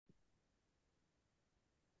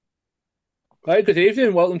Right, good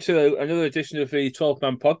evening. Welcome to another edition of the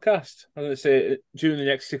 12-Man podcast. I'm going to say during the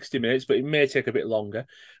next 60 minutes, but it may take a bit longer.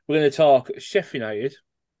 We're going to talk Sheffield United.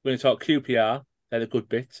 We're going to talk QPR. They're a good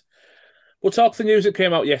bit. We'll talk the news that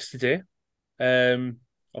came out yesterday. Um,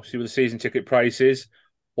 Obviously, with the season ticket prices,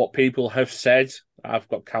 what people have said. I've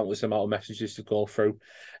got countless amount of messages to go through.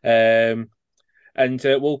 And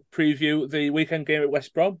we'll preview the weekend game at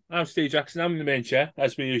West Brom. I'm Steve Jackson. I'm in the main chair,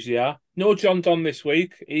 as we usually are. No John Don this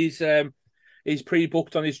week. He's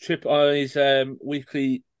pre-booked on his trip on his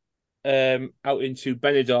weekly out into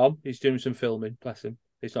Benidorm. He's doing some filming. Bless him.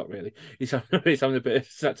 He's not really. He's having a bit of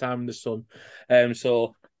that time in the sun.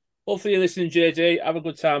 So hopefully you're listening, JD. Have a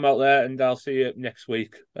good time out there, and I'll see you next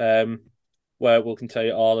week. Where we can tell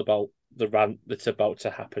you all about the rant that's about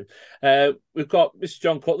to happen. We've got Mr.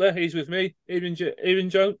 John Cutler. He's with me. Evening,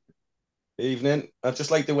 John. Evening. I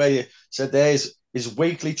just like the way you said there's his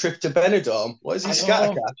weekly trip to Benidorm. What is he I know.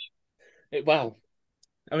 scattercat? Well,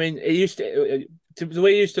 I mean, it used to the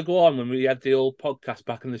way it used to go on when we had the old podcast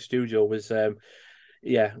back in the studio was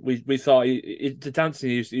yeah, we thought the dancing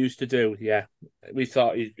he used to do, yeah, we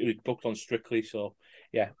thought he was booked on Strictly, so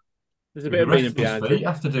yeah, there's a He'll bit be of meaning resting his behind it. feet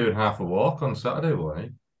after doing half a walk on Saturday, won't he?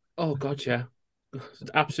 Oh God, yeah,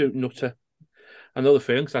 absolute nutter. I know the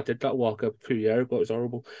feeling because I did that walk a few years ago. It was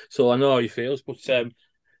horrible, so I know how he feels. But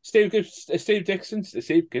Steve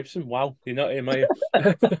Gibson. Wow, you're not here, are you?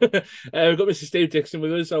 We've got Mr. Steve Dixon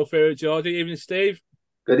with us, our favourite Geordie. Evening, Steve.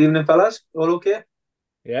 Good evening, fellas. All okay?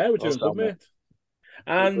 Yeah, we're Oh, doing good, Sam, mate. mate.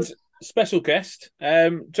 Good, And good. special guest,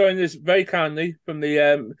 joining us very kindly from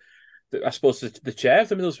I suppose the chair of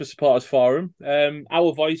the Middlesbrough Supporters Forum,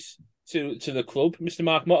 our voice to the club, Mr.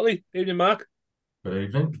 Mark Motley. Evening, Mark. Good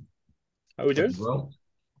evening. How are we doing? Well,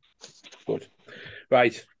 Good.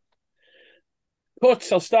 Right. But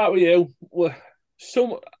I'll start with you.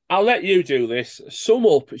 Some, I'll let you do this. Sum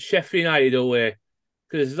up Sheffield United away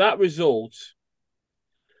because that result,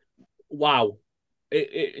 wow!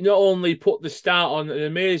 It not only put the start on an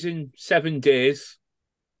amazing 7 days,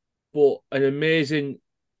 but an amazing,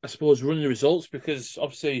 I suppose, run of results because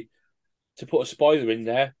obviously, to put a spoiler in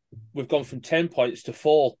there, we've gone from 10 points to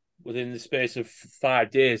 4 within the space of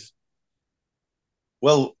 5 days.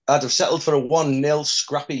 Well, I'd have settled for a 1-0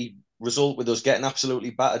 scrappy result with us getting absolutely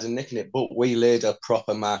battered and nicking it, but we laid a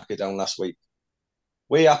proper marker down last week.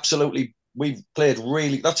 We've played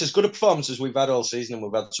really, that's as good a performance as we've had all season, and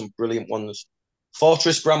we've had some brilliant ones.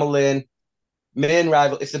 Fortress, Bramall Lane, main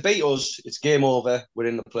rival. If they beat us, it's game over. We're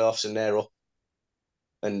in the playoffs and they're up.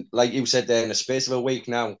 And like you said there, in the space of a week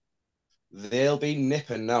now, they'll be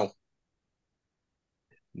nipping now.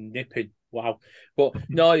 Nipping. Wow. But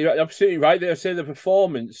no, you're absolutely right there. I say the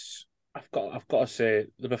performance, I've got to say,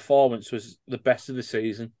 the performance was the best of the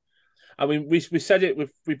season. I mean, we said it,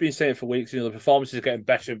 we've been saying it for weeks, the performances are getting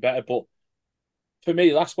better and better. But for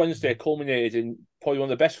me, last Wednesday culminated in probably one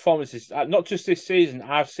of the best performances, not just this season,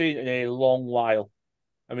 I've seen in a long while.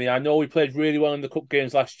 I mean, I know we played really well in the cup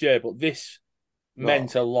games last year, but this No,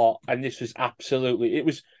 meant a lot. And this was absolutely, it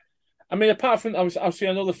was, I mean, apart from, I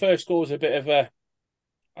know the first goal was a bit of a,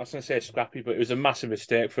 I was going to say scrappy, but it was a massive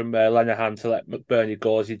mistake from Lenihan to let McBurney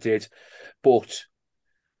go as he did. But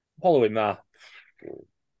following that,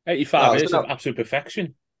 85 no, it's minutes of an absolute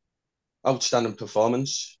perfection. outstanding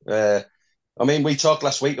performance. I mean, we talked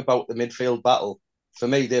last week about the midfield battle. For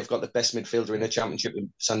me, they've got the best midfielder in the championship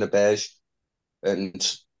in Sander Berge,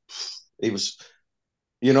 and he was,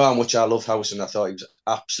 you know how much I love House, and I thought he was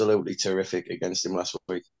absolutely terrific against him last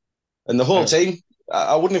week. And the whole Uh, team,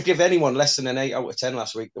 I wouldn't have given anyone less than an 8 out of 10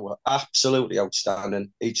 last week. They were absolutely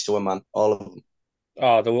outstanding, each to a man, all of them.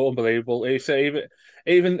 Oh, they were unbelievable. Even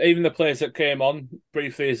the players that came on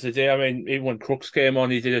briefly as the day. I mean, even when Crooks came on,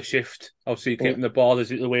 he did a shift. Obviously, Mm. keeping the ball as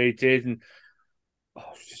the way he did, and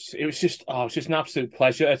it was just an absolute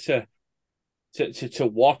pleasure to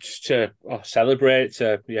watch, to celebrate,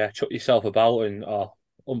 to chuck yourself about, and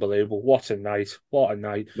unbelievable! What a night! What a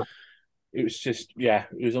night! It was just it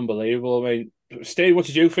was unbelievable. I mean, Steve, what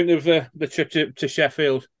did you think of the trip to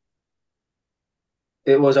Sheffield?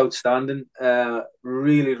 It was outstanding.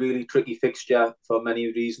 Really, really tricky fixture for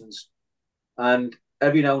many reasons. And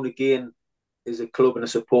every now and again, as a club and a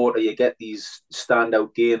supporter, you get these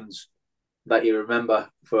standout games that you remember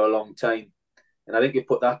for a long time. And I think you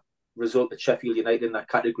put that result at Sheffield United in that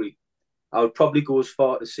category. I would probably go as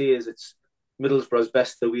far to say as it's Middlesbrough's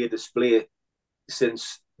best away display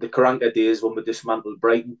since the Karanka days when we dismantled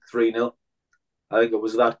Brighton 3-0. I think it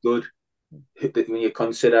was that good when you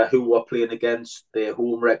consider who we're playing against, their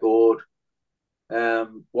home record,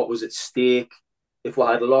 what was at stake. If we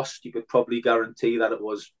had lost, you could probably guarantee that it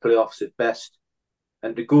was playoffs at best.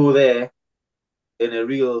 And to go there in a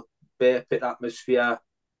real bear pit atmosphere,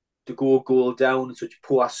 to go goal down in such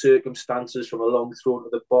poor circumstances from a long throw into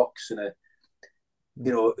the box and a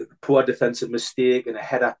poor defensive mistake and a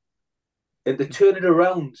header, and to turn it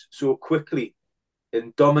around so quickly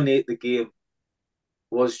and dominate the game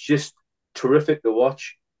was just terrific to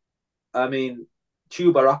watch. I mean,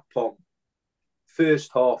 Chuba Akpom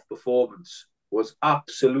first half performance was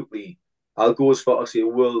absolutely, I'll go as far as say,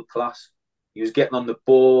 world class. He was getting on the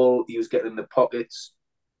ball, he was getting in the pockets.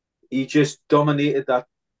 He just dominated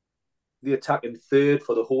the attacking third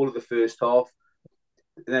for the whole of the first half.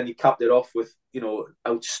 And then he capped it off with,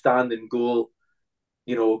 outstanding goal.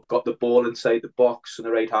 Got the ball inside the box on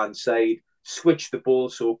the right hand side, switched the ball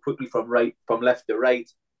so quickly from left to right,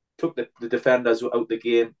 took the defenders out the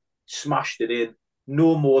game, smashed it in.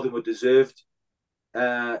 No more than we deserved.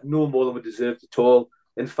 No more than we deserved at all.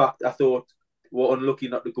 In fact, I thought we're unlucky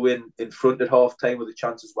not to go in front at half time with the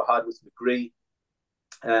chances we had with McGree.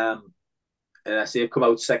 And I say come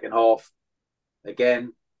out second half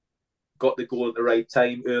again, got the goal at the right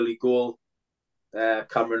time, early goal.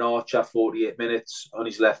 Cameron Archer, 48 minutes on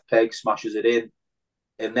his left peg, smashes it in.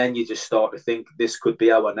 And then you just start to think this could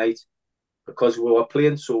be our night because we were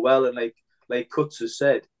playing so well. And like Cuts has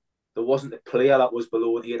said, there wasn't a player that was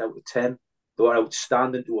below an 8 out of 10. They were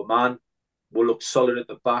outstanding to a man. We looked solid at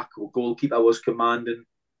the back. Our goalkeeper was commanding.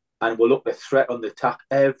 And we looked a threat on the attack.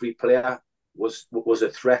 Every player was a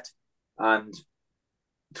threat. And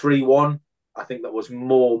 3-1, I think that was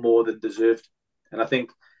more than deserved. And I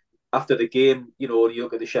think after the game, you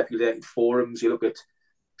look at the Sheffield United forums, you look at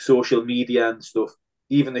social media and stuff,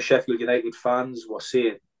 even the Sheffield United fans were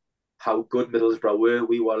saying how good Middlesbrough were.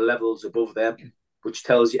 We were levels above them, which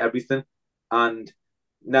tells you everything. And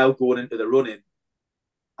now going into the running,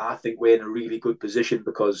 I think we're in a really good position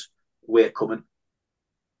because we're coming.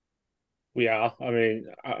 We are. I mean,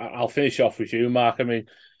 I'll finish off with you, Mark. I mean,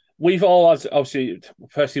 we've all had, obviously,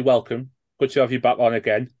 firstly, welcome. Good to have you back on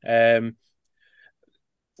again.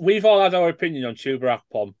 We've all had our opinion on Chuba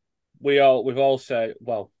Akpom. We've all said,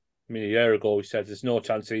 well, I mean, a year ago we said there's no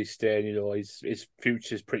chance he's staying. His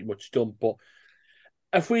future's pretty much done. But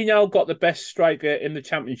have we now got the best striker in the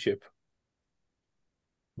Championship?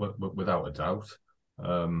 Without a doubt.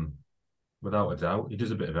 Without a doubt. He does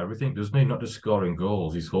a bit of everything, doesn't he? Not just scoring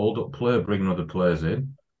goals. He's hold-up player, bringing other players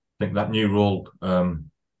in. I think that new role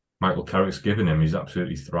Michael Carrick's given him, he's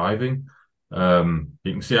absolutely thriving. You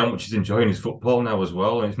can see how much he's enjoying his football now as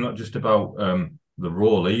well. And it's not just about the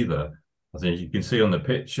role either. I think you can see on the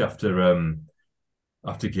pitch after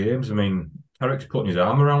games, I mean, Carrick's putting his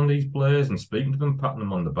arm around these players and speaking to them, patting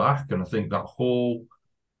them on the back. And I think that whole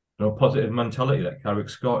positive mentality that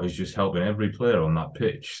Carrick's got is just helping every player on that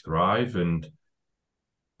pitch thrive. And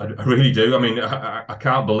I really do. I mean, I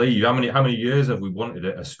can't believe how many years have we wanted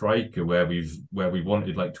a striker where we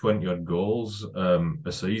wanted like 20 odd goals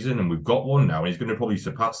a season, and we've got one now, and he's going to probably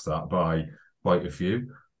surpass that by quite a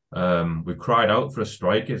few. We've cried out for a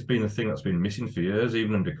striker. It's been the thing that's been missing for years,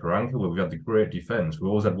 even under Karanka, where we've had the great defence. We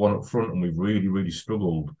always had one up front, and we've really, really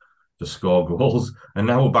struggled to score goals. And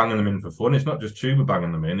now we're banging them in for fun. It's not just Chuba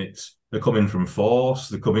banging them in. They're coming from Force.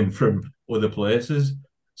 They're coming from other places.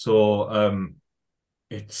 So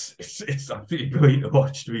it's absolutely brilliant to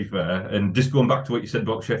watch, to be fair. And just going back to what you said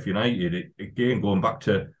about Sheffield United, again, going back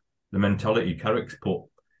to the mentality Carrick's put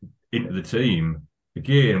into the team,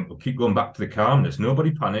 again, we'll keep going back to the calmness.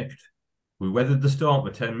 Nobody panicked. We weathered the storm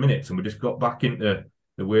for 10 minutes and we just got back into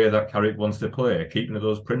the way that Carrick wants to play, keeping to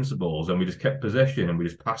those principles, and we just kept possession and we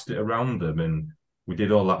just passed it around them and we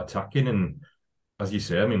did all that attacking. And as you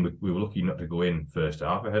say, I mean, we were lucky not to go in first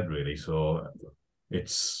half ahead, really. So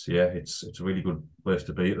it's a really good place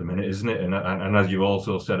to be at the minute, isn't it? And as you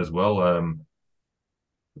also said as well,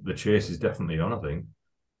 the chase is definitely on, I think.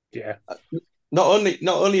 Yeah. Not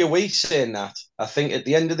only are we saying that, I think at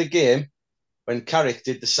the end of the game, when Carrick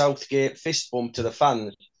did the Southgate fist bump to the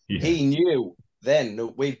fans, he knew then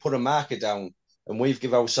that we'd put a marker down and we've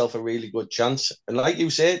give ourselves a really good chance. And like you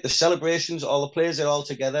say, the celebrations, all the players are all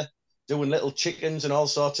together, doing little chickens and all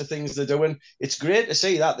sorts of things they're doing. It's great to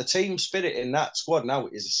see that. The team spirit in that squad now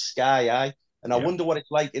is sky high. And I wonder what it's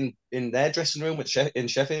like in their dressing room in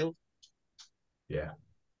Sheffield. Yeah.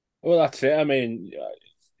 Well, that's it. I mean,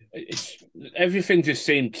 everything just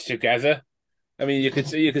seemed together. I mean, you could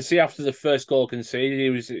see after the first goal conceded, he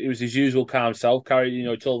was his usual calm self. Carried,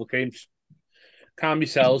 he told the team, calm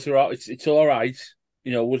yourselves. It's all right.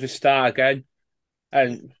 We'll just start again.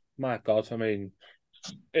 And my God, I mean,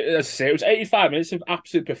 as I say, it was 85 minutes of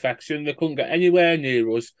absolute perfection. They couldn't get anywhere near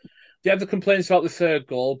us. They had the complaints about the third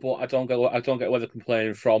goal, but I don't get where they're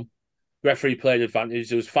complaining from. Referee played advantage.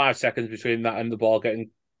 There was 5 seconds between that and the ball getting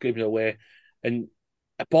given away, and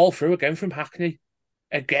a ball through again from Hackney.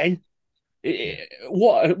 Again.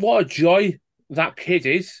 What a joy that kid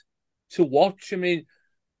is to watch.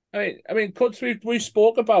 Cuts, we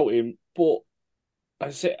spoke about him, but I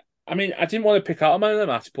didn't want to pick out a man of the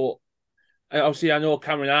match, but obviously I know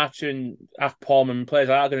Cameron Archer and Akpom and players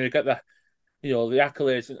like that are going to get the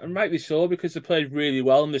accolades, and rightly so because they played really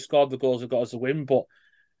well and they scored the goals that got us the win. But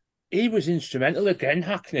he was instrumental again,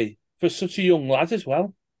 Hackney, for such a young lad as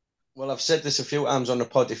well. Well, I've said this a few times on the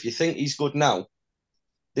pod. If you think he's good now,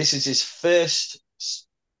 this is his first,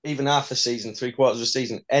 even half a season, 3/4 of a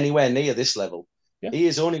season, anywhere near this level. Yeah. He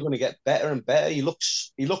is only going to get better and better. He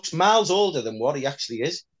looks miles older than what he actually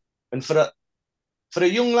is. And for a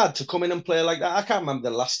young lad to come in and play like that, I can't remember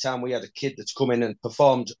the last time we had a kid that's come in and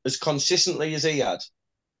performed as consistently as he had.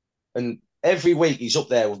 And every week he's up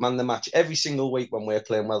there with man the match. Every single week when we're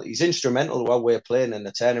playing well, he's instrumental while we're playing in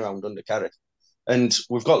the turnaround under Carrick. And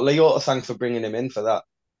we've got Leo to thank for bringing him in for that.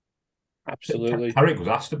 Absolutely. Carrick was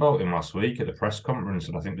asked about him last week at the press conference,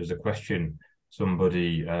 and I think there's a question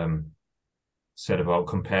somebody said about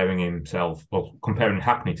comparing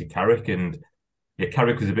Hackney to Carrick, and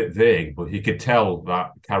Carrick was a bit vague, but he could tell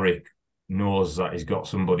that Carrick knows that he's got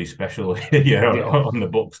somebody special on the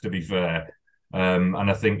books, to be fair. And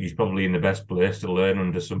I think he's probably in the best place to learn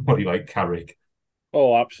under somebody like Carrick.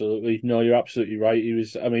 Oh, absolutely. No, you're absolutely right. He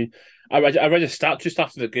was, I read a stat just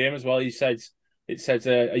after the game as well. It said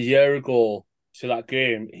a year ago to that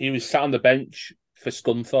game, he was sat on the bench for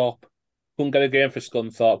Scunthorpe. Couldn't get a game for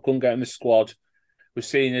Scunthorpe, couldn't get in the squad. Was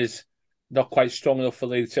seen as not quite strong enough for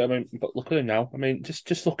League Two. But look at him now.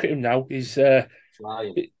 Just look at him now. He's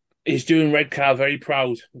doing Redcar very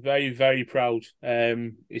proud. Very, very proud.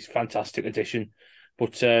 He's a fantastic addition.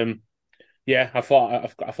 But I thought I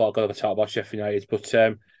got to talk about Sheffield United. But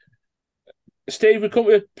Steve, we come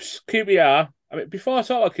to QPR. Before I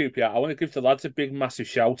talk about QPR, I want to give the lads a big, massive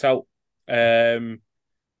shout out. 12-man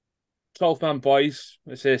boys.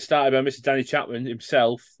 It's started by Mr. Danny Chapman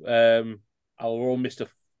himself. Our own Mr.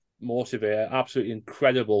 Motivator, absolutely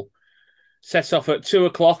incredible. Set off at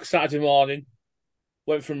 2:00 Saturday morning.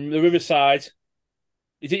 Went from the riverside.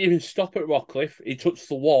 He didn't even stop at Rockcliffe. He touched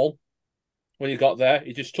the wall when he got there.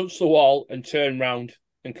 He just touched the wall and turned round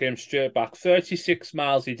and came straight back. 36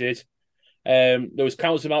 miles he did. There was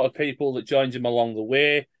countless amount of people that joined him along the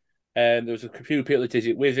way. There was a few people that did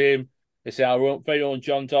it with him. They say our very own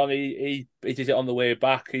John Don, he did it on the way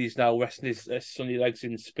back. He's now resting his sunny legs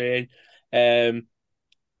in Spain.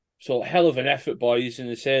 So hell of an effort, boys. And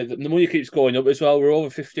they say that the money keeps going up as well. We're over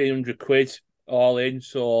 1,500 quid all in.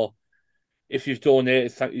 So if you've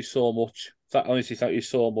donated, thank you so much. Honestly, thank you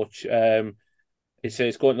so much. It's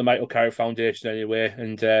going to the Michael Carrick Foundation anyway.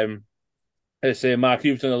 And as I say, Mark,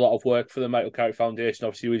 you've done a lot of work for the Michael Carrick Foundation,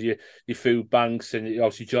 obviously with your food banks, and you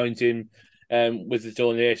obviously joined in with the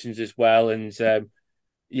donations as well. And just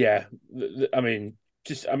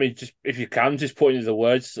if you can, just put into the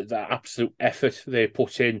words that absolute effort they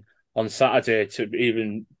put in on Saturday to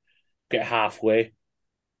even get halfway.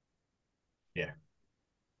 Yeah.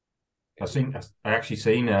 I actually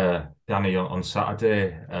seen Danny on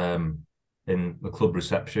Saturday in the club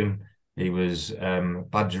reception. He was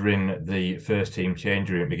badgering the first team change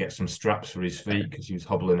room to get some straps for his feet because he was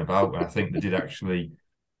hobbling about. And I think they did actually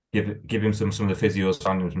give him some of the physios,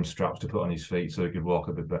 found him some straps to put on his feet so he could walk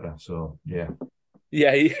a bit better. So yeah.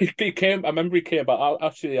 Yeah, he came. I remember he came back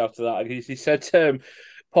actually after that. He said,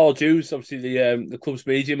 Paul Dews, obviously the club's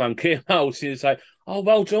media man, came out and he was like, "Oh,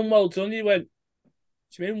 well done, well done." He went, "What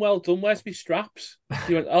do you mean, well done? Where's my straps?"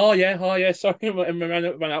 He went, "Oh yeah, sorry," and ran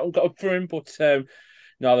out and got up for him. But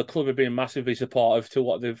no, the club have been massively supportive to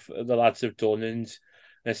what the lads have done, and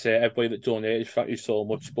I say everybody that donated, thank you so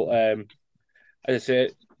much. But as I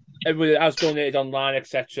say, everybody that has donated online,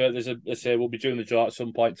 etc. We'll be doing the draw at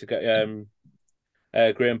some point to get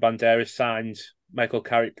Graham Banderas signed Michael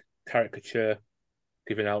Carrick caricature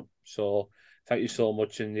given out. So thank you so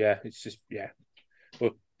much, and it's just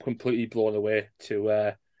we're completely blown away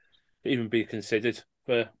to even be considered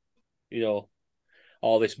for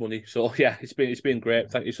all this money. So it's been great.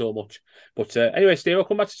 Thank you so much. But anyway, Steve, I'll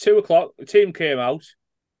come back to 2:00. The team came out.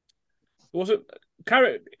 It wasn't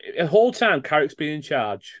Carrick the whole time. Carrick's been in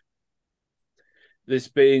charge. There's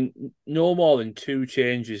been no more than 2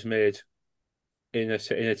 changes made in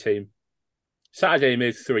a team. Saturday he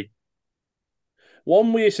made 3.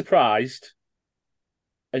 1, were you surprised?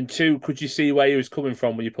 And 2, could you see where he was coming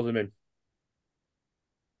from when you put him in?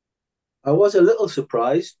 I was a little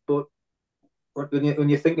surprised, but when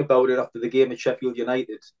you think about it, after the game at Sheffield United,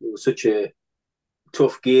 it was such a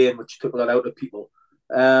tough game, which took a lot out of people.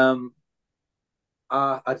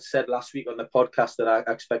 I said last week on the podcast that I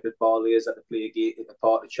expected Barley's to play a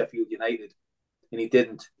part at Sheffield United, and he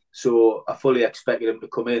didn't. So I fully expected him to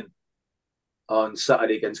come in on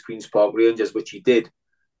Saturday against Queen's Park Rangers, which he did.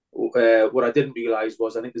 What I didn't realise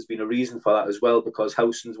was I think there's been a reason for that as well, because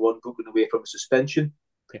Howson's one booking away from a suspension.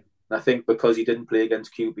 Okay. And I think because he didn't play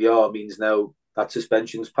against QPR means now that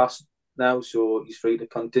suspension's passed now, so he's free to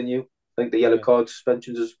continue. I think the yellow card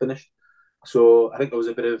suspensions is finished. So I think there was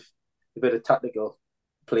a bit of tactical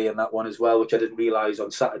play in that one as well, which I didn't realise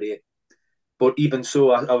on Saturday. But even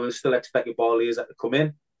so, I was still expecting Barley's to come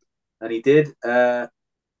in, and he did. I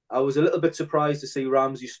was a little bit surprised to see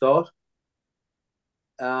Ramsey start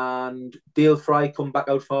and Dale Fry come back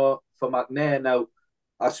out for McNair. Now,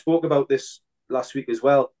 I spoke about this last week as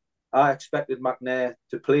well. I expected McNair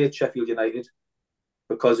to play at Sheffield United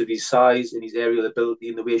because of his size and his aerial ability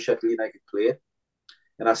and the way Sheffield United play.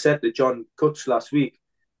 And I said to John Cutts last week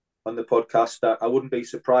on the podcast that I wouldn't be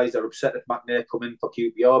surprised or upset if McNair come in for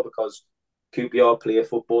QPR, because QPR play a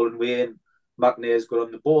footballing way and McNair's good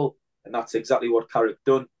on the ball. And that's exactly what Carrick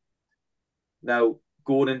done. Now,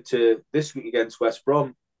 going into this week against West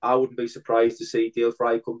Brom, I wouldn't be surprised to see Dale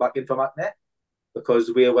Fry come back in for McNair, because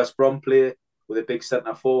the way West Brom play with a big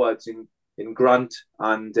centre forwards in Grant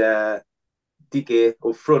and Dike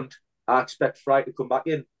up front, I expect Fry to come back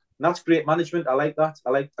in. And that's great management. I like that.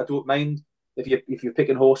 I don't mind if you're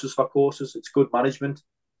picking horses for courses. It's good management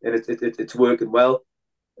and it's working well.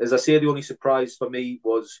 As I say, the only surprise for me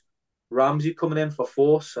was Ramsey coming in for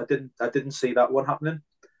Force. I didn't see that one happening.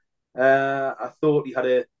 I thought he had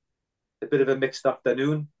a bit of a mixed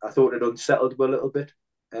afternoon. I thought it unsettled him a little bit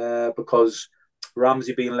because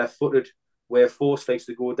Ramsey being left-footed, where Force likes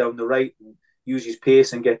to go down the right and use his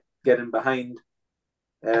pace and get in behind.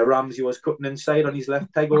 Ramsey was cutting inside on his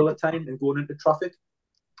left peg all the time and going into traffic.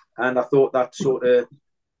 And I thought that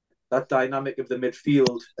that dynamic of the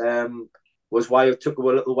midfield was why it took a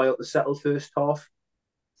little while to settle first half.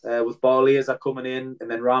 With Barleza coming in and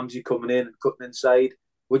then Ramsey coming in and cutting inside.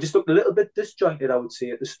 We just looked a little bit disjointed, I would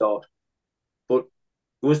say, at the start. But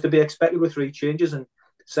it was to be expected with 3 changes, and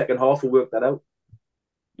second half will work that out.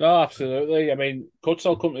 No, absolutely. I mean, Cuts,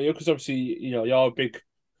 I'll come to you because obviously, you're a big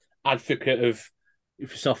advocate of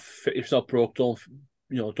if it's not broke,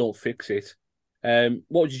 don't fix it.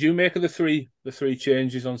 What did you make of the three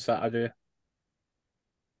changes on Saturday?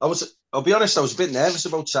 I'll be honest, I was a bit nervous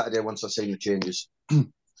about Saturday once I seen the changes.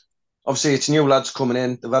 Obviously, it's new lads coming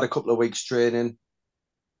in. They've had a couple of weeks training.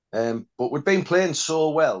 But we've been playing so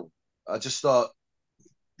well. I just thought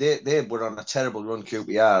they were on a terrible run,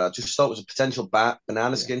 QPR. I just thought it was a potential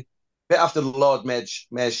banana skin. Bit after the Lord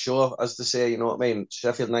Mayor's show, as they say, you know what I mean?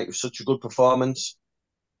 Sheffield United was such a good performance.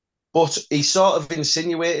 But he sort of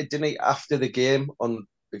insinuated, didn't he, after the game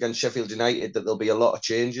against Sheffield United, that there'll be a lot of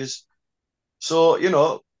changes. So,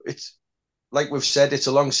 it's like we've said, it's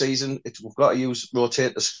a long season. We've got to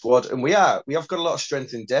rotate the squad. And we have got a lot of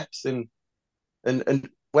strength in depth. And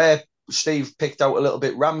where Steve picked out a little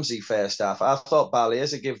bit Ramsey first half, I thought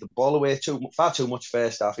Barleza gave the ball away far too much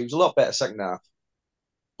first half. He was a lot better second half.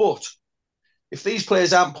 But if these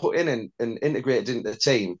players aren't put in and integrated into the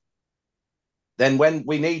team, then when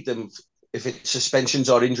we need them, if it's suspensions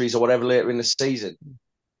or injuries or whatever later in the season,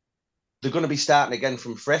 they're going to be starting again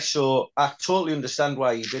from fresh. So I totally understand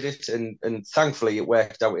why he did it, and thankfully it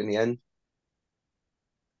worked out in the end.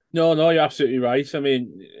 No, you're absolutely right. I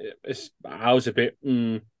mean, I was a bit,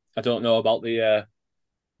 I don't know about the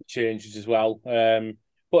changes as well.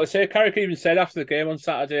 But I say Carrick even said after the game on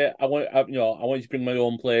Saturday, I want to bring my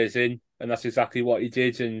own players in, and that's exactly what he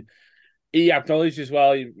did. And he acknowledged as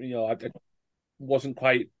well, I wasn't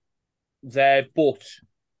quite there, but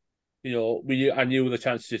I knew the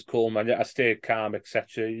chances would come, and I stayed calm,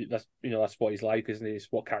 etc. That's what he's like, isn't he? It's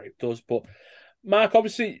what Carrick does. But Mark,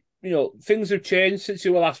 obviously, things have changed since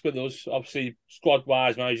you were last with us. Obviously, squad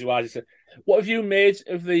wise, manager wise. What have you made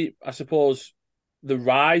of the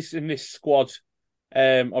rise in this squad?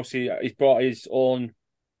 Obviously, he's brought his own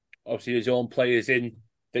players in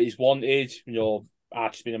that he's wanted.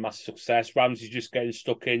 Arch's been a massive success. Ramsey's just getting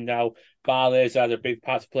stuck in now. Barley's had a big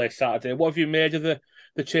part to play Saturday. What have you made of the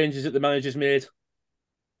changes that the manager's made?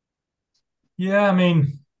 Yeah, I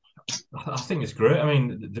mean, I think it's great. I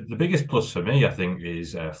mean, the biggest plus for me, I think,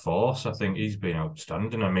 is Force. I think he's been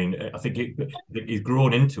outstanding. I mean, I think he's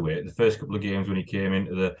grown into it. The first couple of games when he came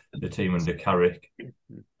into the team under Carrick,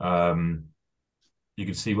 you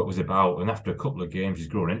could see what it was about. And after a couple of games, he's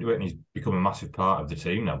grown into it and he's become a massive part of the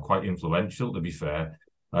team now, quite influential, to be fair,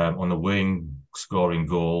 on the wing, scoring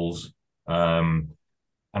goals. And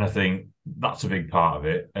I think that's a big part of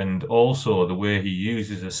it. And also the way he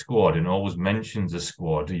uses a squad and always mentions a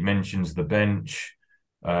squad. He mentions the bench.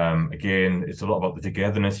 Again, it's a lot about the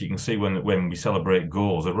togetherness. You can see when we celebrate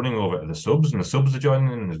goals, they're running over to the subs, and the subs are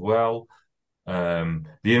joining in as well. The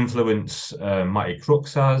influence Matty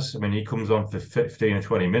Crooks has. I mean, he comes on for 15 or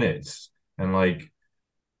 20 minutes, and like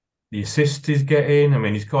the assist he's getting, I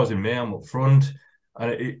mean, he's causing mayhem up front.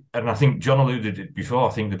 And I think John alluded to it before.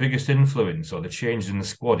 I think the biggest influence or the changes in the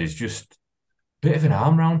squad is just a bit of an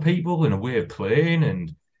arm around people and a way of playing.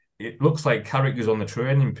 And it looks like characters on the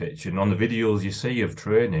training pitch and on the videos you see of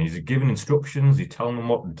training. He's giving instructions, he's telling them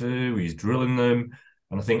what to do, he's drilling them.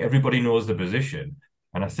 And I think everybody knows the position.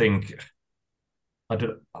 And I think I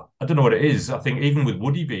don't know what it is. I think even with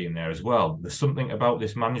Woody being there as well, there's something about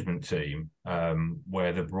this management team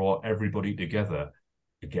where they brought everybody together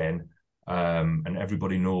again, and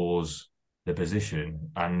everybody knows the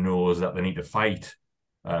position and knows that they need to fight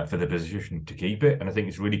for the position to keep it. And I think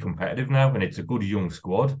it's really competitive now, and it's a good young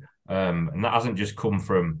squad. And that hasn't just come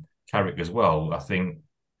from Carrick as well. I think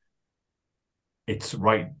it's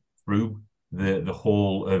right through the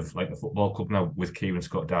whole of like the football club now with Kieran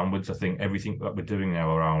Scott downwards. I think everything that we're doing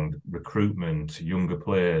now around recruitment, younger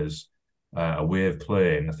players, a way of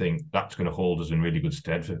playing, I think that's going to hold us in really good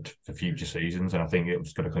stead for future seasons. And I think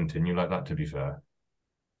it's going to continue like that, to be fair.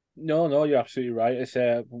 No, you're absolutely right. It's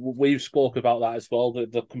we've spoke about that as well.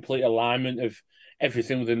 The complete alignment of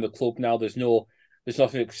everything within the club now. There's nothing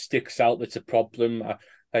that sticks out that's a problem.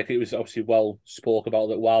 Like it was obviously well spoke about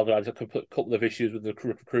that Wilder had a couple of issues with the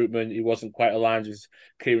recruitment. He wasn't quite aligned with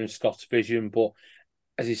Kieran Scott's vision. But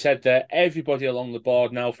as he said there, everybody along the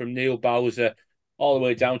board now, from Neil Bowser all the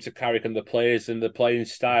way down to Carrick and the players and the playing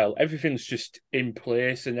style, everything's just in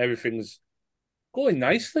place and everything's going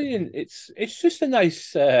nicely. And it's just a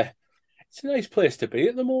nice it's a nice place to be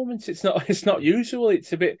at the moment. It's not usual.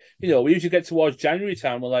 It's a bit, we usually get towards January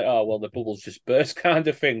time. We're like, oh well, the bubble's just burst kind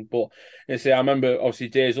of thing. But I remember obviously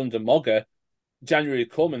days under Mogger, January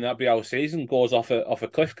come and that'd be our season goes off a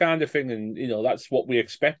cliff kind of thing, and that's what we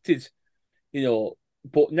expected.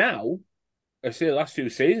 But now I say the last few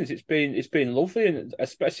seasons it's been lovely, and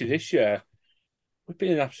especially this year. We've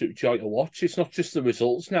been an absolute joy to watch. It's not just the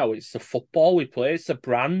results now; it's the football we play. It's the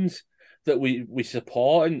brand that we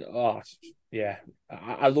support, and yeah,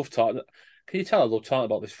 I love talking. Can you tell I love talking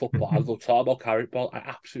about this football? I love talking about Carrick ball. I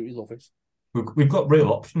absolutely love it. We've got real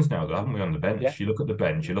options now, though, haven't we, on the Yeah, bench? You look at the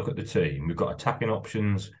bench, you look at the team. We've got attacking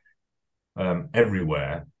options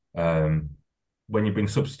everywhere. When you bring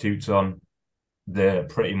substitutes on, they're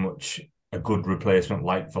pretty much a good replacement,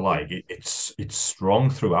 like for like. It's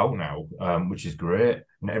strong throughout now, which is great,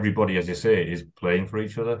 and everybody, as you say, is playing for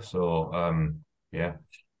each other. So yeah,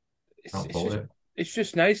 it's can't it's fault just it. it's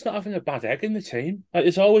just nice not having a bad egg in the team. Like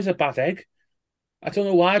there's always a bad egg. I don't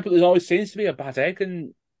know why, but there always seems to be a bad egg,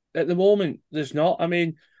 and at the moment there's not. I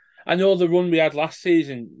mean, I know the run we had last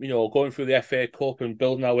season, going through the FA Cup and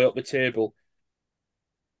building our way up the table,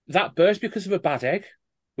 that burst because of a bad egg,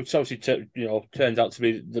 which obviously turned out to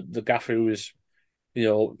be the gaffer who was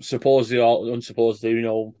supposedly or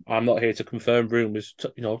unsupposedly, I'm not here to confirm rumours,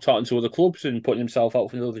 talking to other clubs and putting himself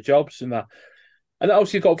out for other jobs and that. And that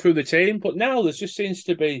obviously got through the team, but now there just seems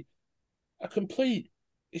to be a complete.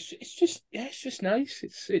 It's just nice.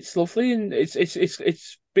 It's lovely, and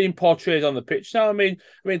it's being portrayed on the pitch now.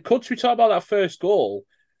 Could we talk about that first goal?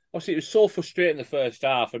 Obviously, it was so frustrating the first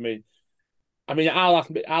half. I'll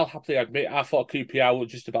happily admit I thought QPR were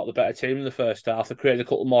just about the better team in the first half. They created a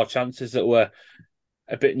couple more chances that were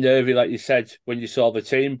a bit nervy, like you said, when you saw the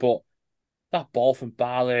team. But that ball from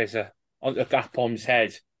Barlaser onto Gakpom's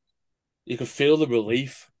head, you could feel the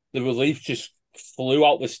relief. The relief just flew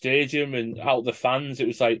out the stadium and out the fans. It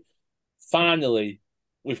was like, finally,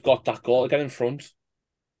 we've got that goal to get in front.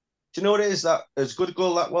 Do you know what it is? That as good a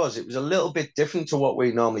goal that was, it was a little bit different to what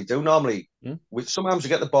we normally do. Normally, sometimes we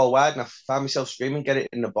get the ball wide and I find myself screaming, get it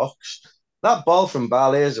in the box. That ball from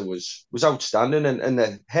Barlaser was outstanding, and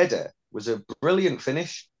the header was a brilliant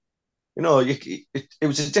finish. It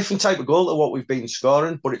was a different type of goal to what we've been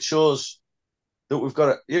scoring, but it shows that we've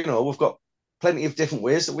got plenty of different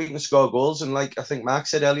ways that we can score goals. And like I think Mark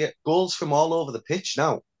said earlier, goals from all over the pitch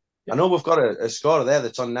now. I know we've got a scorer there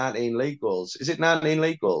that's on 19 league goals. Is it 19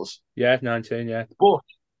 league goals? Yeah, 19, yeah. But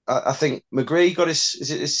I think McGree got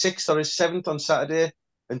his sixth or his seventh on Saturday.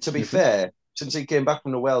 And to be fair, since he came back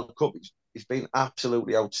from the World Cup, he's been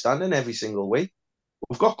absolutely outstanding every single week.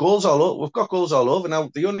 We've got goals all over. We've got goals all over.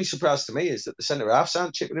 Now, the only surprise to me is that the centre halves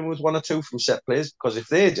aren't chipping in with one or two from set plays, because if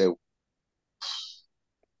they do,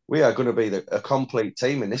 we are going to be a complete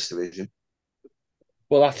team in this division.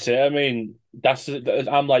 Well, that's it.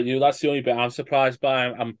 I'm like you. That's the only bit I'm surprised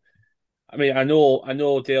by. I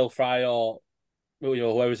know Dale Fry or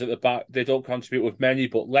whoever's at the back. They don't contribute with many,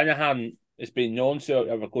 but Lenihan has been known to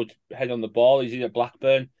have a good head on the ball. He's in at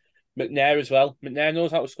Blackburn. McNair as well. McNair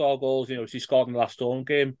knows how to score goals. He scored in the last home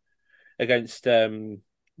game against what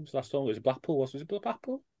was the last home? Was it Blackpool? Was it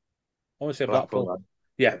Blackpool? I want to say Blackpool.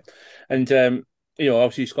 Yeah. And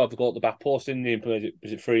obviously he scored the goal at the back post, didn't he?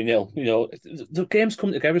 Was it 3-0? The games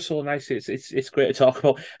come together so nicely. It's great to talk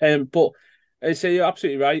about. But I say you're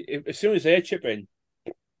absolutely right. As soon as they chip in,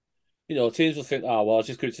 teams will think, oh well, I'll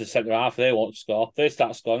just go to the centre half. They won't score. They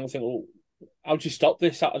start scoring. I think, well, how do you stop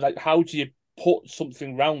this? Like, how do you put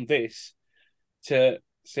something around this to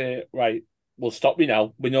say, right, we'll stop you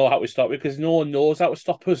now. We know how to stop you, because no one knows how to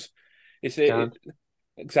stop us.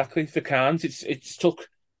 Exactly, they can't. It's took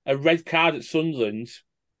a red card at Sunderland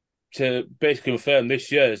to basically confirm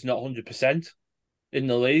this year is not 100% in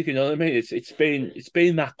the league. You know what I mean? It's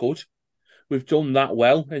been that good. We've done that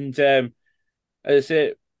well, and as I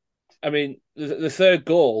say, I mean the third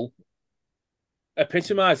goal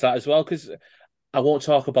epitomised that as well. Because I won't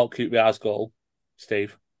talk about QPR's goal,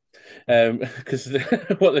 Steve, because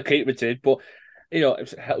what the keeper did, but it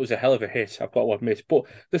was a hell of a hit. I've got to admit. But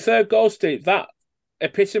the third goal, Steve, that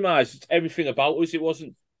epitomised everything about us. It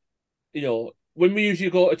wasn't, when we usually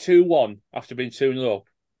go to 2-1 after being 2-0 up,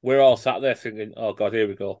 we're all sat there thinking, oh God, here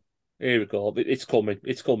we go. It's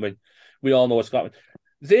coming. We all know what's happening.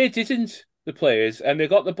 They didn't, the players, and they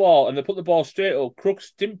got the ball and they put the ball straight up.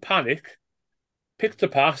 Crooks didn't panic, picked the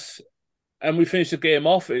pass, and we finished the game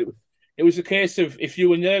off. It was a case of, if you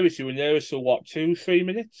were nervous for what, 2-3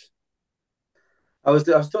 minutes? I was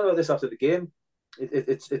talking about this after the game.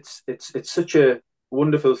 It's such a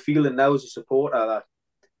wonderful feeling now as a supporter that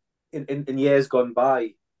in years gone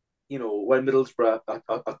by, when Middlesbrough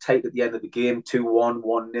are tight at the end of the game, 2-1,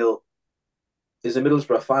 1-0, as a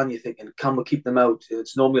Middlesbrough fan, you're thinking, can we keep them out?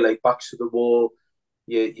 It's normally like backs to the wall.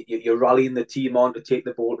 You're rallying the team on to take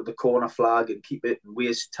the ball to the corner flag and keep it and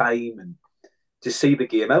waste time and to see the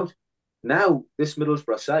game out. Now, this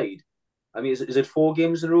Middlesbrough side, I mean, is it 4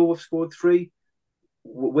 games in a row we've scored 3?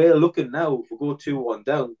 We're looking now, if we go 2-1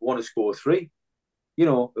 down, we want to score 3.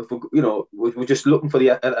 If we're just looking for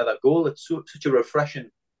the other goal. It's such a refreshing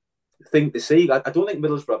thing to see. I don't think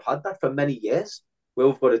Middlesbrough have had that for many years, where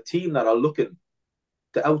we've got a team that are looking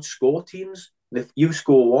to outscore teams. And if you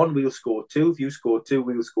score 1, we'll score 2. If you score 2,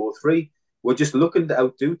 we'll score 3. We're just looking to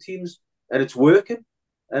outdo teams, and it's working.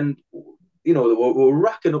 And we're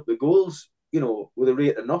racking up the goals, with a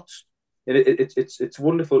rate of knots. And it's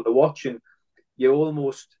wonderful to watch. And you're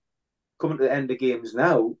almost coming to the end of games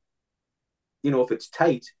now. If it's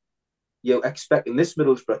tight, you're expecting this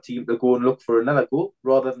Middlesbrough team to go and look for another goal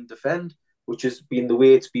rather than defend, which has been the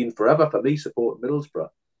way it's been forever for me supporting Middlesbrough.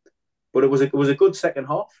 But it was a good second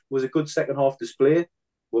half. It was a good second half display.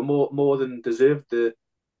 We more than deserved the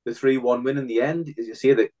 3-1 win in the end. As you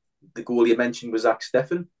say, the goal you mentioned was Zach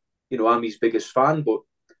Steffen. I'm his biggest fan, but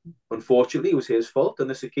unfortunately, it was his fault on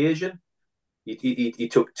this occasion. He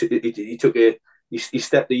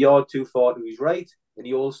stepped a yard too far to his right, and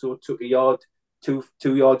he also took a yard two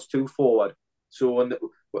yards too forward. So when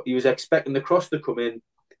he was expecting the cross to come in,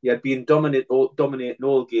 he had been dominating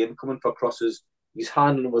all game, coming for crosses. His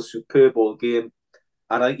handling was superb all game,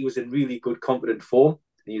 and I think he was in really good, confident form.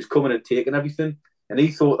 And he was coming and taking everything, and he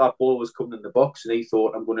thought that ball was coming in the box, and he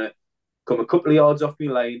thought, I'm going to come a couple of yards off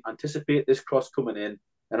my line, anticipate this cross coming in,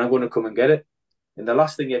 and I'm going to come and get it. And the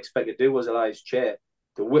last thing he expected to do was allow his chair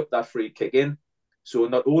to whip that free kick in. So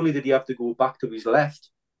not only did he have to go back to his left,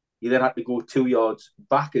 he then had to go 2 yards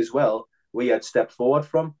back as well, where he had stepped forward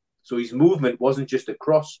from. So his movement wasn't just a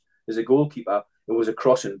cross as a goalkeeper, it was a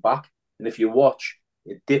cross and back. And if you watch,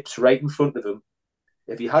 it dips right in front of him.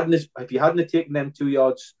 If he hadn't taken them 2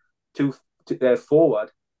 yards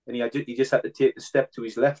forward, and he just had to take the step to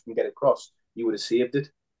his left and get across, he would have saved it.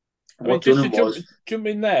 I mean, just to jump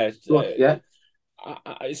in there. Yeah.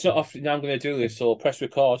 It's not often I'm going to do this, so press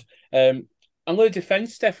record. I'm going to defend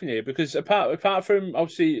Stephanie because apart from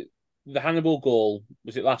obviously the Hannibal goal,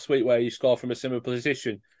 was it last week where you scored from a similar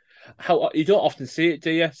position? How you don't often see it,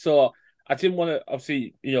 do you? So I didn't want to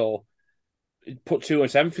obviously put too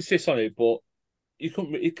much emphasis on it, but you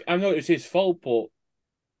couldn't. I know it was his fault, but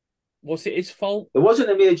was it his fault? It wasn't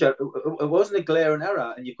it wasn't a glaring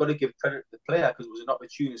error, and you've got to give credit to the player because it was an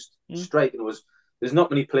opportunist strike, and there's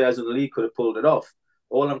not many players in the league could have pulled it off.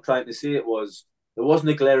 All I'm trying to say it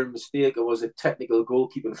wasn't a glaring mistake. It was a technical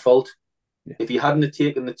goalkeeping fault. Yeah. If he hadn't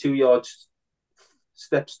taken the 2 yards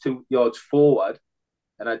forward,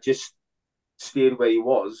 and had just stayed where he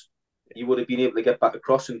was, he would have been able to get back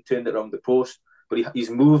across and turned it around the post. But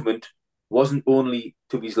his movement wasn't only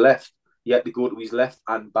to his left. He had to go to his left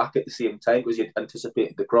and back at the same time because he had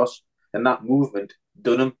anticipated the cross. And that movement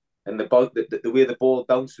done him. And the way the ball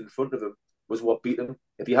bounced in front of him was what beat him.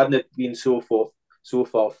 If he hadn't been so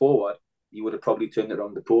far forward, he would have probably turned it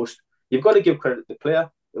around the post. You've got to give credit to the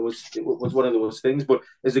player. It was one of those things. But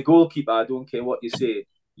as a goalkeeper, I don't care what you say.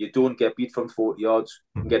 You don't get beat from 40 yards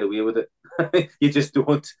and get away with it. You just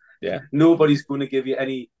don't. Yeah. Nobody's going to give you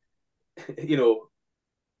any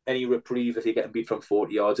reprieve if you're getting beat from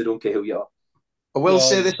 40 yards. I don't care who you are. I will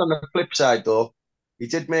say this on the flip side, though. He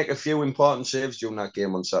did make a few important saves during that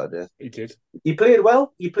game on Saturday. He did. He played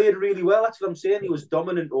well. He played really well. That's what I'm saying. He was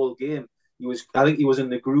dominant all game. I think he was in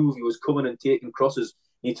the groove. He was coming and taking crosses.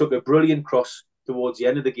 He took a brilliant cross towards the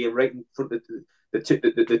end of the game, right in front of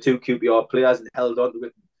the two QPR players, and held on to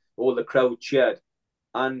it. All the crowd cheered.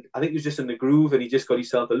 And I think he was just in the groove, and he just got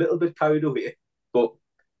himself a little bit carried away. But,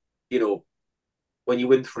 when you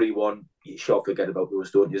win 3-1, you sure forget about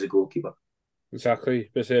those, don't you, as a goalkeeper? Exactly.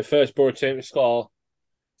 It's the first Boro team to score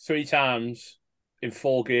 3 times in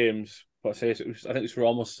 4 games. But I think it's for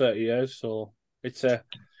almost 30 years. So it's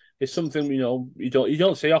something you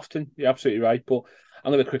don't see often. You're absolutely right. But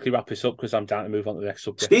I'm going to quickly wrap this up because I'm down to move on to the next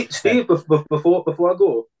subject. Steve, before I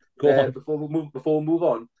go on. before we move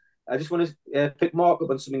on, I just want to pick Mark up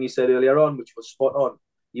on something you said earlier on, which was spot on.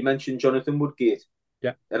 You mentioned Jonathan Woodgate.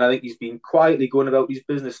 Yeah. And I think he's been quietly going about his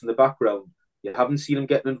business in the background. You haven't seen him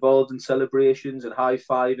getting involved in celebrations and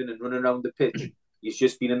high-fiving and running around the pitch. He's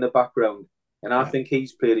just been in the background. And I think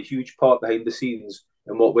he's played a huge part behind the scenes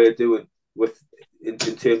in what we're doing in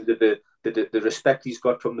terms of the respect he's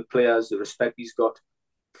got from the players, the respect he's got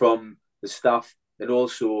from the staff, and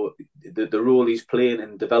also the role he's playing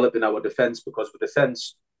in developing our defence, because the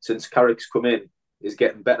defence, since Carrick's come in, is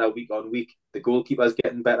getting better week on week. The goalkeeper's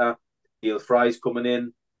getting better. Neil Fry's coming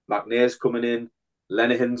in. McNair's coming in.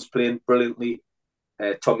 Lenihan's playing brilliantly.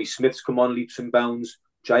 Tommy Smith's come on leaps and bounds.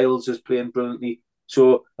 Giles is playing brilliantly.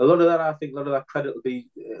 So a lot of that credit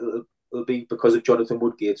will be because of Jonathan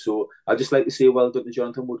Woodgate. So I'd just like to say well done to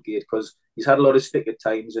Jonathan Woodgate, because he's had a lot of stick at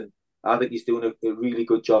times, and I think he's doing a really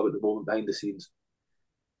good job at the moment behind the scenes.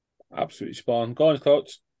 Absolutely spot on. Go on,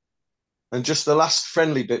 Coach. And just the last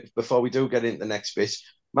friendly bit before we do get into the next bit.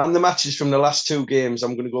 Man, the matches from the last 2 games,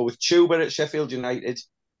 I'm going to go with Tuber at Sheffield United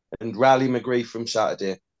and Riley McGree from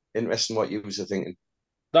Saturday. Interesting what you were thinking.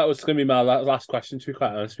 That was going to be my last question, to be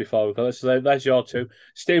quite honest, before we go. So there's your 2.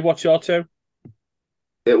 Steve, what's your 2?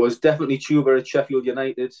 It was definitely Tuber at Sheffield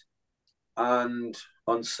United. And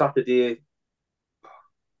on Saturday, it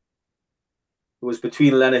was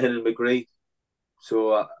between Lenihan and McGree.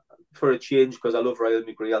 So for a change, because I love Riley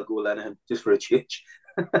McGree, I'll go Lenihan, just for a change.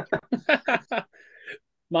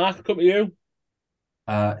 Mark, come to you.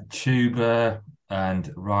 Tuber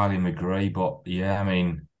and Riley McGree, but yeah, I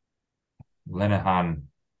mean, Lenihan,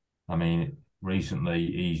 recently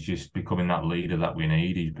he's just becoming that leader that we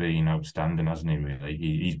need. He's been outstanding, hasn't he, really?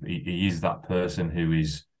 He is that person who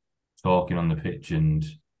is talking on the pitch and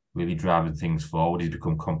really driving things forward. He's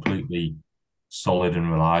become completely solid and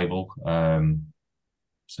reliable.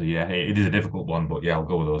 So yeah, it is a difficult one, but yeah, I'll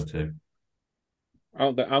go with those 2.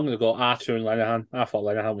 I'm going to go Archer and Lenihan. I thought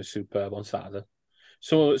Lenihan was superb on Saturday.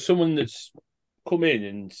 So someone that's come in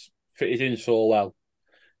and fitted in so well,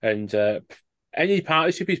 and any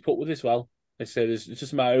partnership he's put with as well. I say it's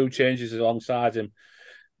just a matter who changes alongside him.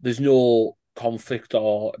 There's no conflict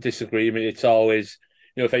or disagreement. It's always,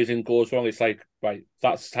 if anything goes wrong, it's like, right,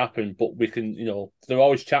 that's happened, but we can, they're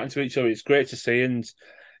always chatting to each other. It's great to see, and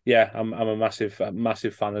yeah, I'm a massive fan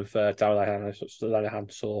of Darrell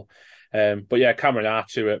Lenihan. So, but yeah, Cameron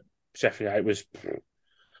Archer at Sheffield United was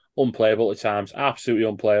unplayable at times, absolutely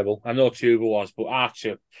unplayable. I know Tuber was, but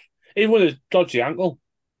Archer, even with a dodgy ankle,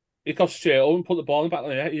 he got straight over and put the ball in the back of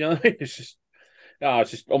the net. You know, it's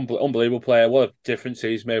just unbelievable player. What a difference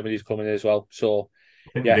he's made when he's coming in as well. So,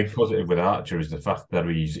 I think the big positive with Archer is the fact that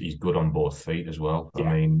he's good on both feet as well. Yeah.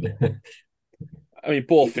 I mean,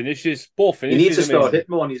 both finishes. He needs to start hitting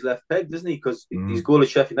more on his left peg, doesn't he? Because he's goal at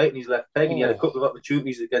Sheffield United on his left peg, and he had a couple of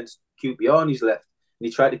opportunities against QPR on his left, and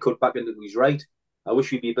he tried to cut back into his right. I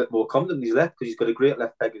wish he'd be a bit more confident in his left, because he's got a great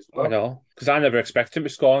left peg as well. I know, because I never expected him to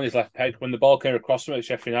score on his left peg. When the ball came across him at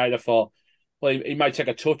Sheffield United, I thought, well, he might take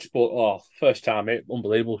a touch, but first time hit,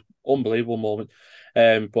 unbelievable moment.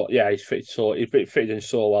 But yeah, he fitted in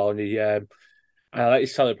so well, and I like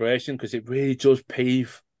his celebration, because it really does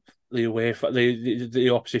peeve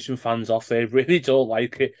the opposition fans off. They really don't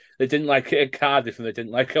like it. They didn't like it at Cardiff, and they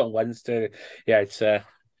didn't like it on Wednesday. Yeah,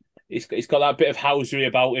 he's got that bit of housery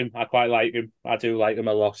about him. I quite like him. I do like him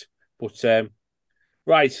a lot. But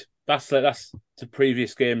right, that's the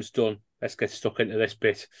previous game's done. Let's get stuck into this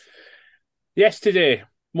bit. Yesterday,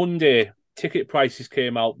 Monday, ticket prices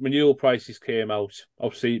came out, renewal prices came out.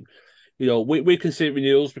 Obviously, we can see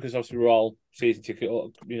renewals because obviously we're all season ticket,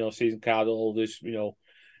 season card holders,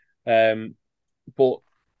 but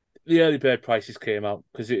the early bird prices came out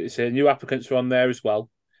because it's new applicants are on there as well.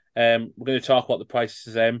 We're going to talk about the prices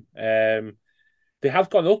of them. They have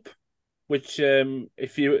gone up, which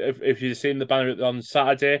if you've seen the banner on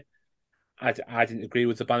Saturday, I didn't agree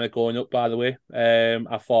with the banner going up. By the way,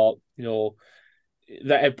 I thought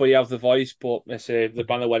let everybody have the voice, but let's say the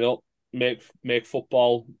banner went up, make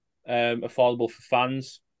football affordable for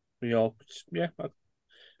fans. Yeah, I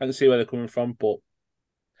can see where they're coming from, but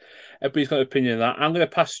everybody's got an opinion on that. I'm going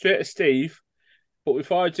to pass straight to Steve, but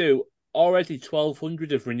before I do, already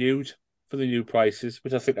 1,200 have renewed for the new prices,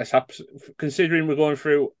 which I think that's considering we're going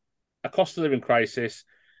through a cost of living crisis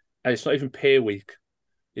and it's not even pay week,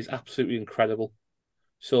 is absolutely incredible.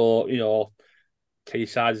 So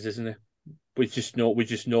T-siders, isn't it? We just know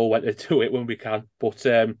when to do it when we can. But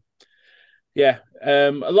yeah,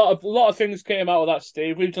 a lot of things came out of that,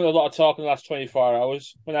 Steve. We've done a lot of talk in the last 24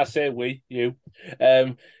 hours. When I say we, you,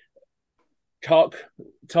 talk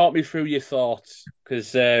me through your thoughts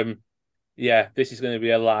because yeah, this is going to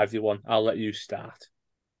be a lively one. I'll let you start.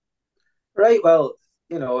 Right. Well,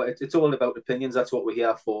 it's all about opinions. That's what we're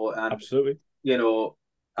here for. And Absolutely.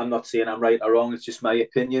 I'm not saying I'm right or wrong. It's just my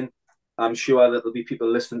opinion. I'm sure that there'll be people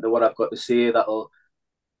listening to what I've got to say that'll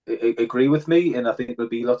agree with me, and I think there'll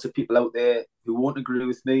be lots of people out there who won't agree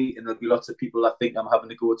with me, and there'll be lots of people that think I'm having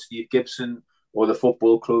to go at Steve Gibson or the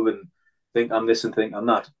football club and think I'm this and think I'm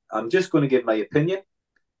that. I'm just going to give my opinion,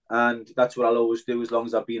 and that's what I'll always do as long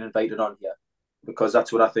as I've been invited on here, because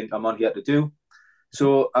that's what I think I'm on here to do.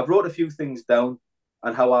 So I wrote a few things down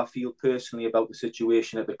and how I feel personally about the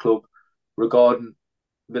situation at the club regarding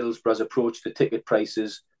Middlesbrough's approach to ticket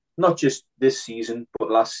prices, not just this season, but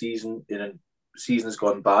last season in seasons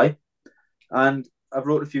gone by. And I've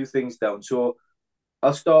wrote a few things down. So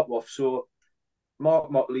I'll start off. So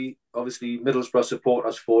Mark Motley, obviously Middlesbrough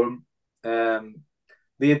Supporters Forum,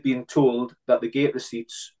 they have been told that the gate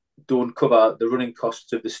receipts don't cover the running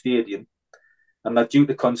costs of the stadium, and that due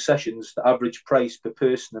to concessions, the average price per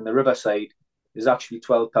person in the Riverside is actually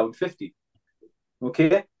 £12.50.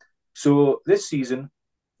 Okay, so this season,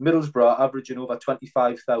 Middlesbrough are averaging over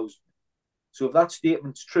 25,000. So if that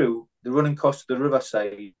statement's true, the running cost of the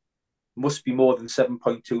Riverside must be more than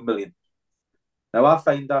 7.2 million. Now, I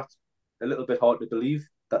find that a little bit hard to believe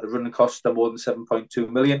that the running costs are more than 7.2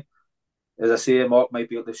 million. As I say, Mark might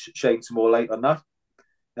be able to shine some more light on that.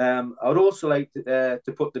 I would also like to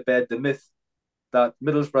put to bed the myth that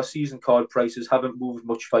Middlesbrough season card prices haven't moved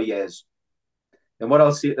much for years. And what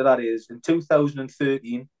I'll say to that is, in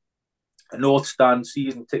 2013, a North Stand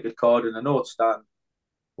season ticket card in a North Stand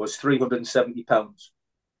was £370.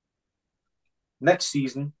 Next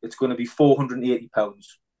season, it's going to be £480.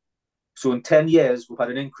 So in 10 years, we've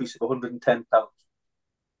had an increase of £110.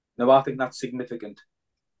 Now, I think that's significant.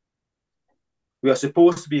 We are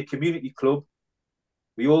supposed to be a community club.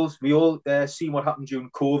 We all seen what happened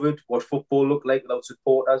during COVID, what football looked like without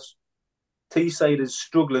supporters. Teesside is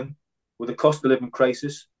struggling with the cost of living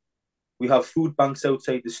crisis. We have food banks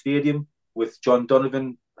outside the stadium, with John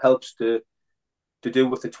Donovan helps to do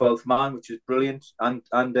with the 12th man, which is brilliant, and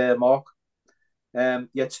Mark.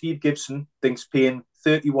 Yet Steve Gibson thinks paying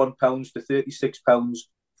 £31 to £36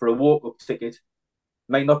 for a walk-up ticket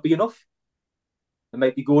might not be enough. It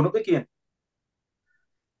might be going up again.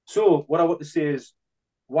 So what I want to say is,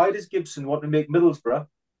 why does Gibson want to make Middlesbrough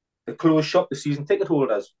a closed shop to season ticket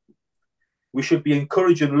holders? We should be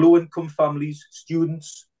encouraging low-income families,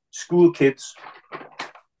 students, school kids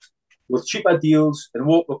with cheaper deals and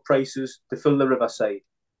walk-up prices to fill the Riverside.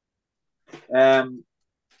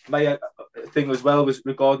 My thing as well was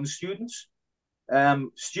regarding students.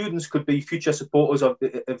 Students could be future supporters of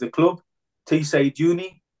the club. Teesside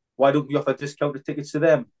Uni, why don't we offer discounted tickets to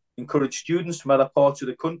them? Encourage students from other parts of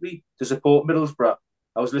the country to support Middlesbrough.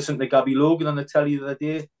 I was listening to Gabby Logan on the telly the other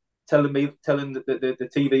day, telling the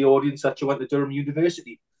TV audience that she went to Durham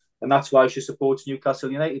University, and that's why she supports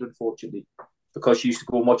Newcastle United, unfortunately, because she used to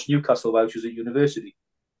go and watch Newcastle while she was at university.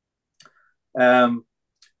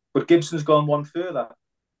 But Gibson's gone one further.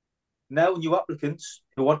 Now, new applicants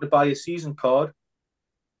who want to buy a season card,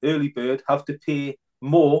 early bird, have to pay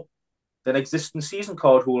more than existing season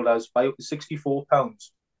card holders by up to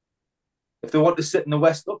 £64. If they want to sit in the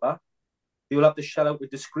West Upper, they will have to shell out a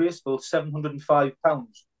disgraceful £705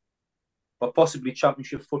 for possibly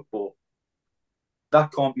Championship football.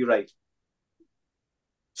 That can't be right.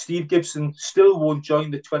 Steve Gibson still won't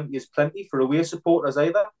join the 20 is plenty for away supporters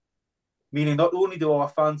either, meaning not only do our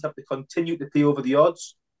fans have to continue to pay over the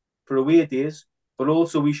odds for away days, but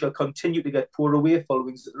also we shall continue to get poor away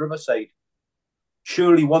followings at the Riverside.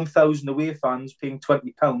 surely 1,000 away fans paying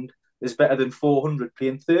 £20 is better than 400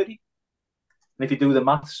 paying 30. And if you do the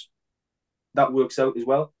maths, that works out as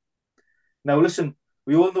well. Now, listen,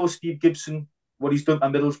 we all know Steve Gibson, what he's done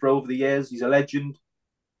at Middlesbrough over the years. He's a legend.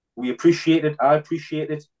 We appreciate it. I appreciate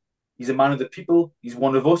it. He's a man of the people. He's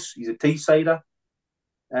one of us. He's a Teessider.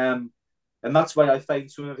 And that's why I find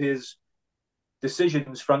some of his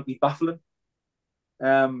decisions, frankly, baffling.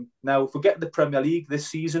 Now, forget the Premier League this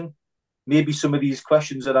season. Maybe some of these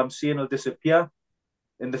questions that I'm saying will disappear,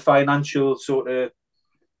 and the financial sort of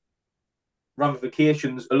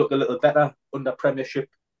ramifications will look a little better under Premiership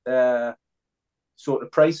sort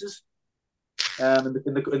of prices in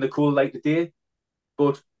the cool light of day.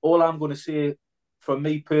 But all I'm going to say, from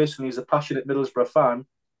me personally, as a passionate Middlesbrough fan,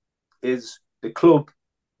 is the club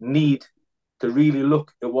need to really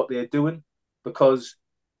look at what they're doing, because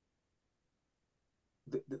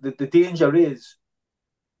the danger is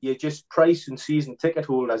you're just pricing season ticket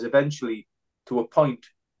holders eventually to a point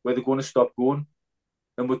where they're going to stop going.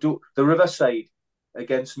 And we'll do the Riverside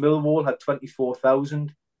against Millwall had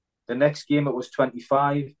 24,000. The next game it was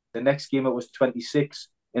 25. The next game it was 26.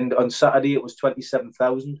 And on Saturday it was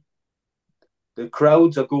 27,000. The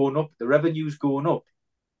crowds are going up. The revenue's going up.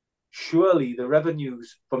 Surely the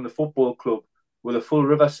revenues from the football club with a full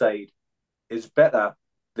Riverside is better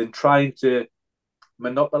than trying to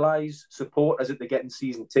monopolise supporters into getting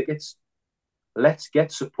season tickets. Let's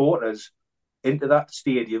get supporters into that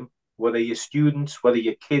stadium, whether you're students, whether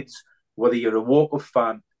you're kids, whether you're a walk-up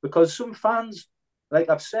fan. Because some fans, like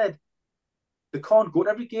I've said, they can't go to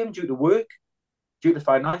every game due to work, due to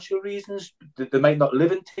financial reasons. They might not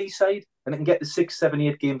live in Teesside, and they can get the 6, 7,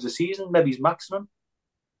 8 games a season, maybe maximum.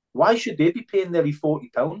 Why should they be paying nearly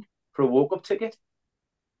 £40 for a walk-up ticket?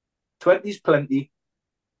 20's plenty,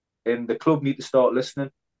 and the club need to start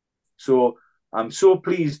listening. So I'm so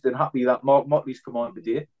pleased and happy that Mark Motley's come on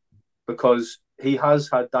today, because he has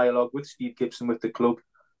had dialogue with Steve Gibson with the club.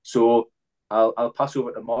 So I'll pass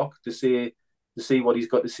over to Mark to see what he's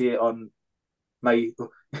got to say on my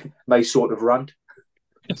sort of rant.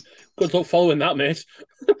 Good luck following that, mate.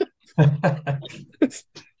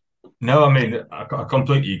 No, I mean, I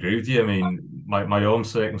completely agree with you. I mean, my own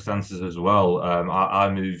circumstances as well. I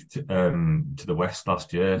moved to the West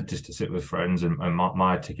last year just to sit with friends, and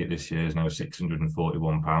my ticket this year is now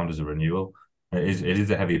 £641 as a renewal. It is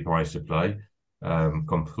a heavy price to play.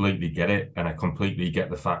 Completely get it, and I completely get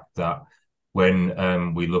the fact that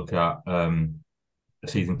when we look at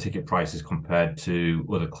season ticket prices compared to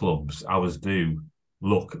other clubs, ours do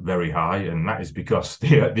look very high, and that is because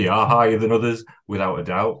they are higher than others, without a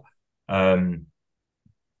doubt. The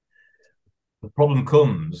problem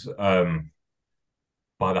comes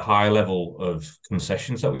by the high level of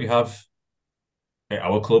concessions that we have at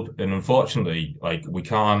our club, and unfortunately, like, we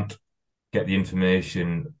can't get the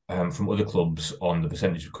information from other clubs on the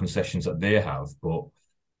percentage of concessions that they have, but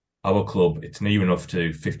our club, it's near enough to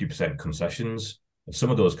 50% concessions.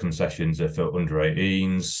 Some of those concessions are for under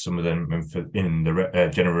 18s, some of them in the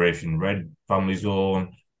Generation Red family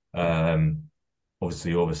zone,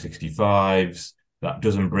 obviously over 65s. That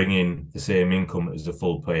doesn't bring in the same income as a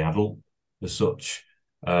full paying adult as such.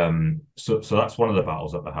 So that's one of the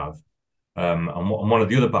battles that they have. And one of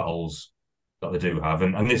the other battles that they do have,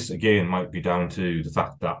 and this again might be down to the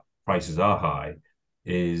fact that prices are high,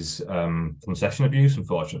 is concession abuse,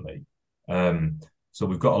 unfortunately. So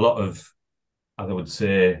we've got a lot of, I would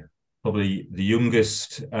say, probably the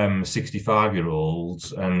youngest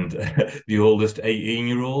 65-year-olds and the oldest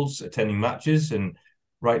 18-year-olds attending matches, and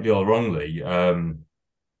rightly or wrongly,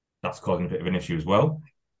 that's causing a bit of an issue as well.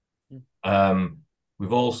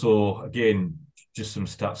 We've also, again, just some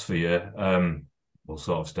stats for you, well,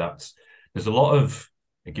 sort of stats. There's a lot of,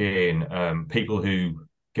 again, people who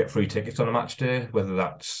get free tickets on a match day, whether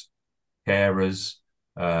that's carers,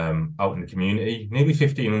 out in the community. Nearly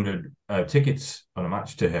 1,500 tickets on a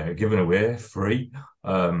match day given away free,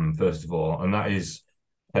 first of all. And that is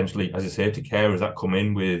potentially, as I say, to carers that come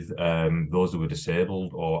in with those who are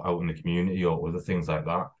disabled or out in the community or other things like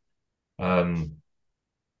that.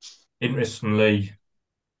 Interestingly,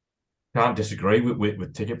 can't disagree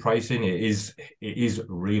with ticket pricing. It is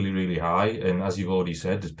really, really high. And as you've already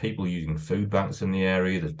said, there's people using food banks in the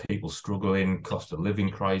area. There's people struggling, cost of living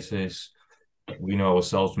crisis. We know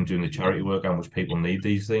ourselves from doing the charity work how much people need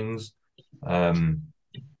these things. And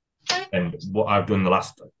what I've done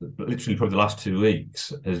literally probably the last 2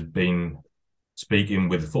 weeks has been speaking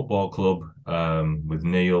with the football club, with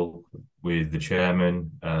Neil, with the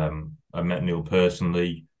chairman. I met Neil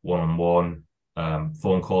personally, one-on-one.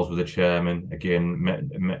 Phone calls with the chairman. Again,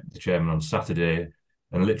 met the chairman on Saturday,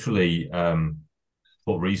 and literally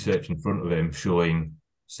put research in front of him showing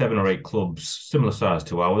 7 or 8 clubs similar size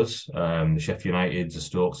to ours, the Sheffield United, the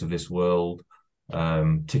Stokes of this world,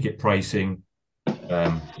 ticket pricing,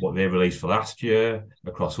 what they released for last year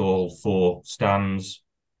across all 4 stands,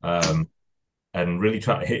 and really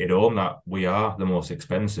try to hit it home that we are the most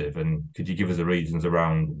expensive. And could you give us the reasons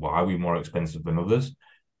around why we're more expensive than others?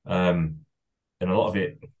 And a lot of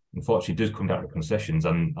it, unfortunately, does come down to concessions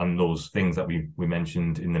and those things that we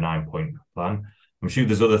mentioned in the 9-point plan. I'm sure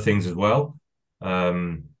there's other things as well.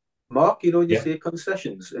 Mark, when you say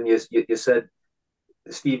concessions, and you said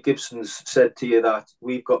Steve Gibson's said to you that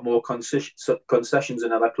we've got more concessions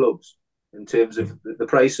than other clubs in terms of the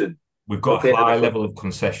pricing. We've got a high level of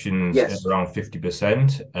concessions at around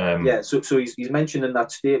 50%. So he's mentioned in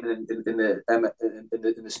that statement in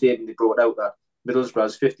the statement he brought out that Middlesbrough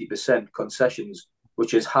has 50% concessions,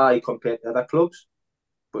 which is high compared to other clubs.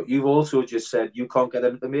 But you've also just said you can't get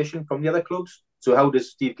that information from the other clubs. So how does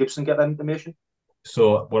Steve Gibson get that information?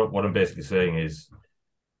 So what I'm basically saying is,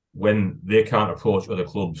 when they can't approach other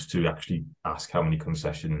clubs to actually ask how many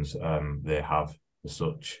concessions they have as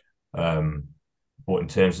such. But in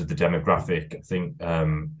terms of the demographic, I think,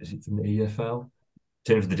 is it from the EFL?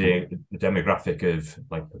 In terms of the demographic of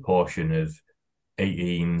like proportion of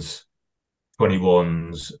 18s,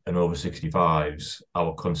 21s and over 65s,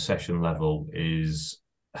 our concession level is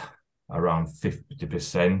around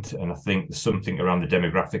 50%. And I think there's something around the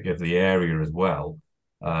demographic of the area as well,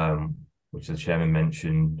 which the chairman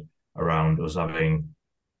mentioned, around us having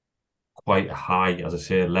quite a high, as I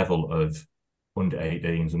say, level of under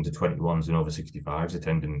 18s, under 21s and over 65s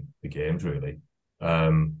attending the games, really.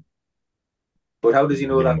 But how does he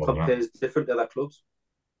know that compares different to other clubs?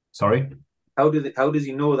 Sorry? How does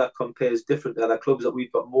he know that compares different to other clubs, that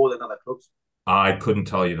we've got more than other clubs? I couldn't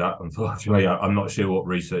tell you that, unfortunately. I'm not sure what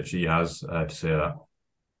research he has to say that.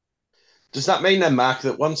 Does that mean then, Mark,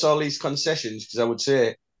 that once all these concessions, because I would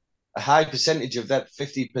say a high percentage of that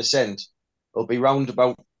 50% will be round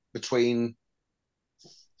about between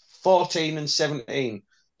 14 and 17.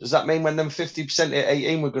 Does that mean when them 50% at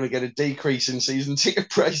 18, we're going to get a decrease in season ticket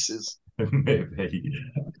prices? Maybe.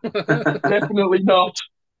 Definitely not.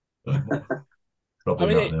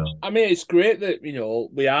 Probably not, no. I mean, it's great that,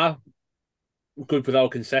 we are good with our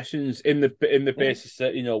concessions in the basis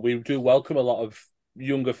that, we do welcome a lot of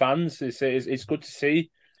younger fans. It's good to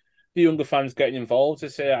see the younger fans getting involved.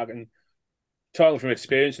 I can talking from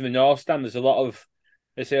experience in the North Stand, there's a lot of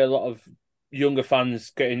younger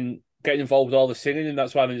fans getting involved with all the singing, and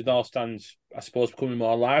that's why the North Stand's, I suppose, becoming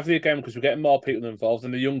more lively again, because we're getting more people involved,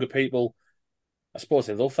 and the younger people, I suppose,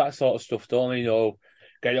 they love that sort of stuff, don't they?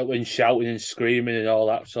 Getting up and shouting and screaming and all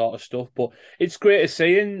that sort of stuff. But it's great to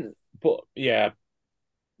see, but yeah,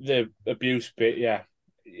 the abuse bit, yeah.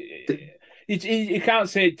 You can't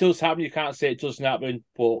say it does happen, you can't say it doesn't happen,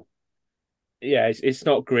 but yeah, it's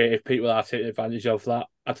not great if people are taking advantage of that.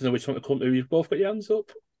 I don't know which one to come to. You've both got your hands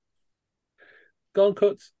up. Go on,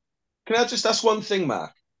 Cuts. Can I just ask one thing,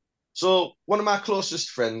 Mark? So one of my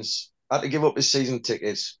closest friends had to give up his season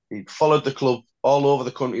tickets. He followed the club all over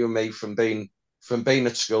the country with me from being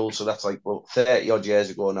at school. So that's like 30 odd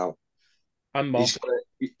years ago now. And more.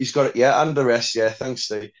 He's got it, yeah, and the rest, yeah. Thanks,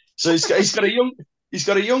 Steve. So he's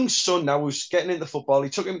got a young son now who's getting into football.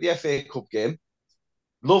 He took him to the FA Cup game,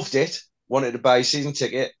 loved it, wanted to buy a season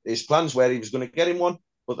ticket. His plans were he was going to get him one,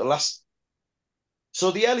 but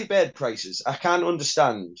so the early bird prices, I can't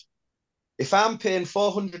understand. If I'm paying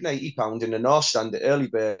 £480 in the North Stand at early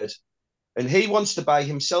bird, and he wants to buy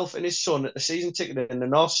himself and his son a season ticket in the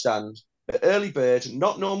North Stand at early bird,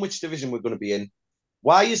 not knowing which division we're going to be in,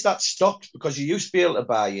 why is that stopped? Because you used to be able to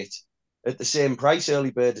buy it at the same price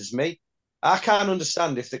early bird as me. I can't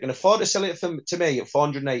understand, if they can afford to sell it to me at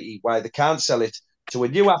 480, why they can't sell it to a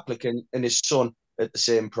new applicant and his son at the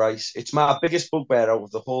same price. It's my biggest bugbear out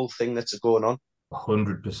of the whole thing that's going on.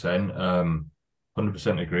 100%.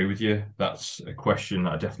 100% agree with you. That's a question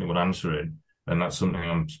that I definitely want answering, and that's something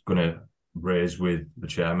I'm going to raise with the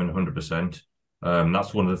chairman. 100%.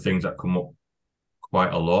 That's one of the things that come up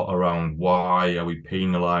quite a lot around, why are we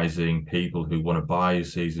penalising people who want to buy a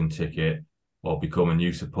season ticket or become a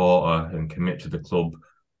new supporter and commit to the club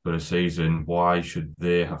for a season? Why should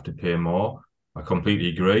they have to pay more? I completely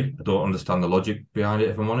agree. I don't understand the logic behind it,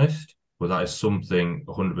 if I'm honest, but that is something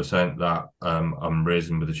 100% that I'm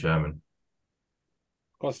raising with the chairman.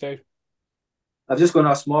 Go on, Steve. I've just going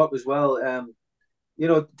to ask Mark as well.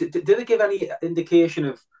 Did it give any indication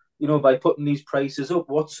of, by putting these prices up,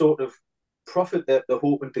 what sort of profit that they're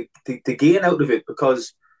hoping to gain out of it?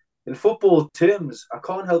 Because in football terms, I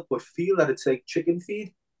can't help but feel that it's like chicken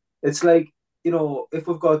feed. It's like, if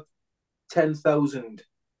we've got 10,000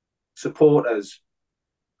 supporters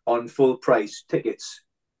on full price tickets,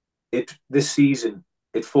 this season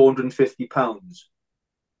at £450.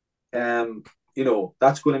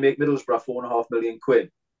 That's going to make Middlesbrough £4.5 million.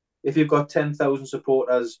 If you've got 10,000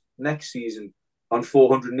 supporters next season on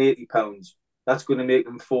 £480, that's going to make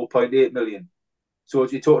them 4.8 million. So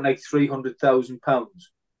you're talking like £300,000.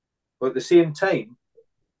 But at the same time,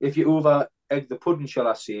 if you over egg the pudding, shall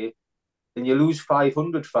I say, and you lose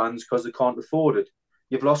 500 fans because they can't afford it,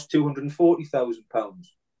 you've lost £240,000.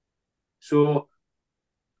 So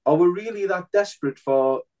are we really that desperate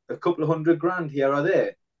for a couple of £100,000 here or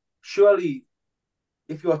there? Surely,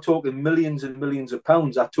 if you are talking millions and millions of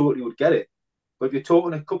pounds, I totally would get it. But if you're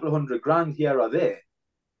talking a couple of £100,000 here or there,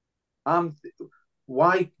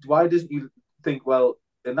 why doesn't you think, well,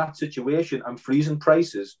 in that situation, I'm freezing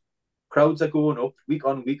prices, crowds are going up week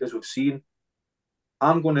on week as we've seen.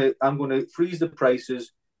 I'm gonna freeze the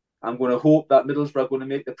prices. I'm going to hope that Middlesbrough are going to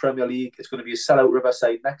make the Premier League. It's going to be a sellout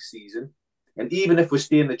Riverside next season. And even if we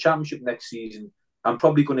stay in the Championship next season, I'm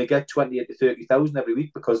probably going to get 28 to 30,000 every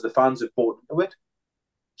week because the fans have bought into it.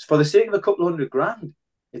 So for the sake of a couple of £100,000,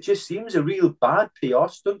 it just seems a real bad PR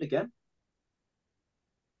stunt again.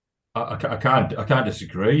 I can't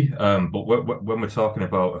disagree. But when we're talking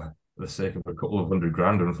about the sake of a couple of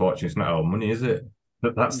 £100,000, unfortunately, it's not our money, is it?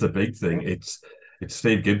 That's the big thing. It's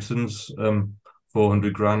Steve Gibson's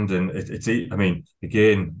 400,000, and it's. I mean,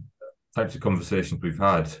 again, types of conversations we've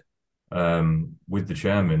had with the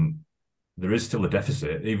chairman, there is still a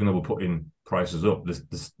deficit, even though we're putting prices up. There's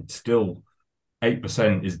it's still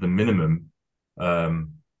 8% is the minimum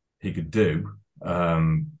he could do.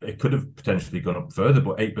 It could have potentially gone up further,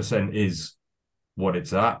 but 8% is what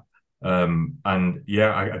it's at. And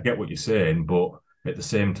yeah, I get what you're saying, but at the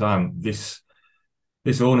same time, this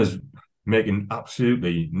owner's making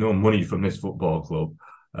absolutely no money from this football club,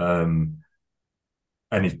 and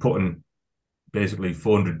he's putting basically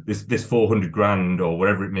 400,000 or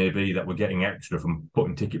whatever it may be that we're getting extra from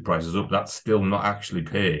putting ticket prices up. That's still not actually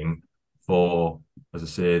paying for, as I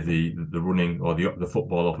say, the running or the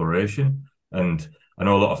football operation. And I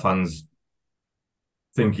know a lot of fans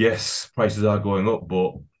think, yes, prices are going up,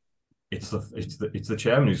 but it's the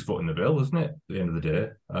chairman who's footing the bill, isn't it? At the end of the day.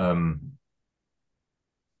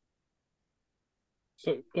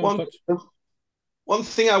 So one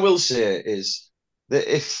thing I will say is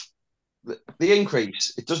that if the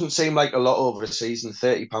increase, it doesn't seem like a lot over a season,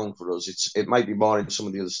 £30 for us. It might be more in some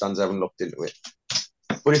of the other stands. I haven't looked into it.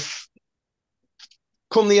 But if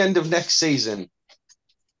come the end of next season,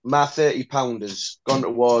 my £30 has gone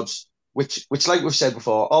towards which like we've said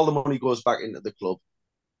before, all the money goes back into the club.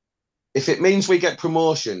 If it means we get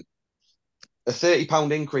promotion, a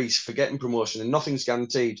 £30 increase for getting promotion and nothing's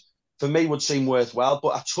guaranteed, for me would seem worthwhile.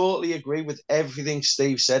 But I totally agree with everything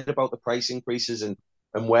Steve said about the price increases and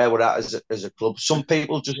where we're at as a club. Some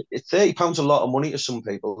people just £30 a lot of money to some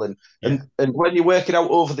people, and when you work it out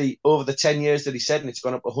over the 10 years that he said, and it's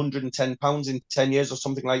gone up £110 in 10 years or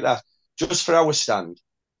something like that, just for our stand.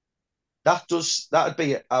 That'd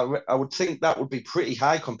be I would think that would be pretty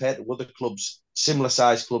high compared to other clubs, similar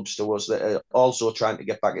sized clubs to us that are also trying to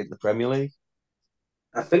get back into the Premier League.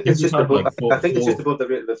 I think it's just above. I think it's just above the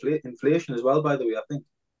rate of inflation as well. By the way, I think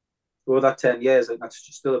over that 10 years, I think that's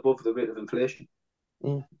still above the rate of inflation.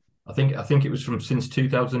 Mm. I think it was from since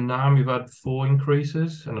 2009 we've had 4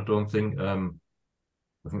 increases, and I don't think I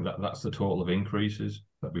think that's the total of increases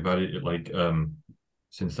that we've had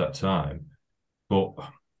since that time. But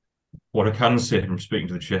what I can say from speaking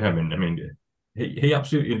to the chairman, I mean, he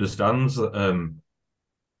absolutely understands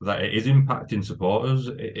that it is impacting supporters.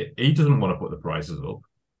 He doesn't want to put the prices up.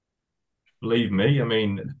 Believe me, I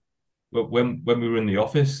mean, when we were in the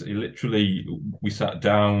office, we sat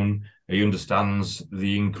down. He understands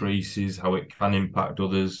the increases, how it can impact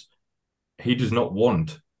others. He does not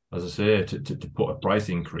want, as I say, to put a price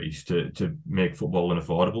increase to make football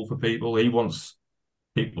unaffordable for people. He wants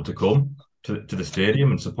people to come to the stadium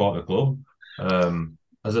and support the club.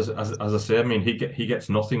 As I say, I mean, he gets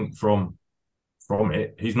nothing from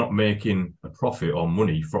it. He's not making a profit or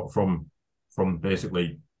money from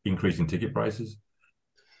basically increasing ticket prices.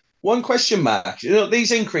 One question, Mark.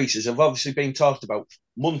 These increases have obviously been talked about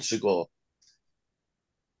months ago.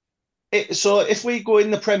 So if we go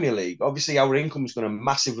in the Premier League, obviously our income is going to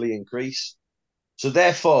massively increase. So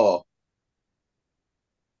therefore,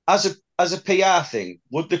 as a PR thing,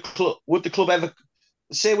 would the club ever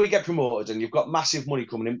say we get promoted and you've got massive money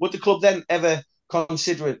coming in? Would the club then ever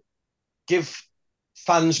consider it, give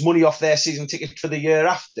fans money off their season ticket for the year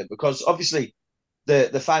after? Because obviously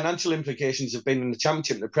the financial implications have been in the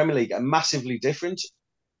Championship and the Premier League are massively different.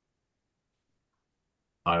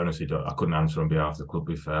 I honestly don't. I couldn't answer on behalf of the club.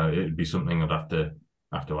 Be fair, it'd be something I'd have to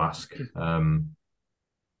have to ask.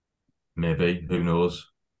 Maybe, who knows?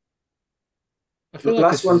 I feel like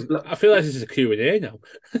Last one. I feel like this is a Q&A now.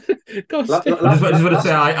 Go on, Steve. I just want to Last,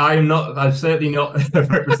 say I'm certainly not a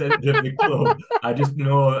representative of the club. I just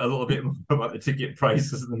know a little bit more about the ticket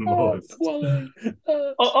prices than most. Quality.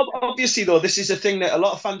 Obviously, though, this is a thing that a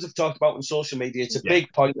lot of fans have talked about on social media. It's a Yeah.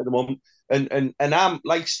 big point at the moment, and I'm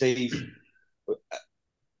like Steve,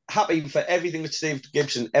 happy for everything that Steve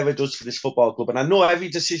Gibson ever does for this football club, and I know every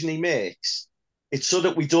decision he makes, it's so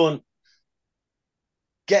that we don't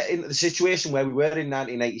get into the situation where we were in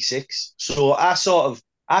 1986. So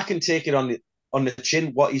I can take it on the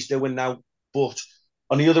chin what he's doing now, but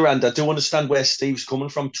on the other hand, I do understand where Steve's coming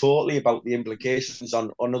from totally about the implications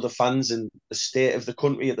on other fans and the state of the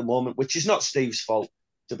country at the moment, which is not Steve's fault,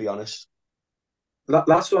 to be honest.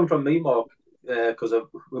 last one from me, Mark, because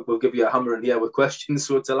we'll give you a hammer in the air with questions.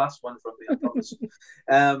 So it's the last one from me, I promise.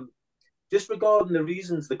 Just regarding the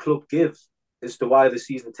reasons the club give as to why the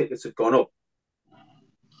season tickets have gone up.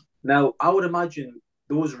 Now, I would imagine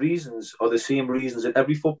those reasons are the same reasons at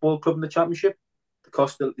every football club in the Championship. The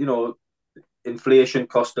cost of, inflation,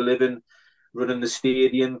 cost of living, running the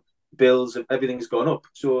stadium, bills, everything's gone up.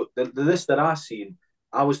 So the list that I've seen,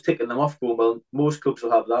 I was ticking them off going, well, most clubs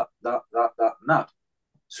will have that, and that.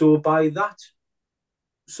 So by that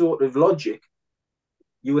sort of logic,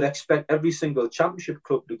 you would expect every single Championship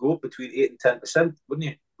club to go up between 8 and 10%, wouldn't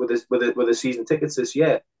you, with the season tickets this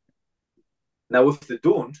year? Now, if they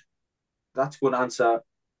don't, that's going to answer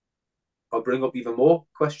or bring up even more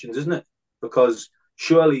questions, isn't it? Because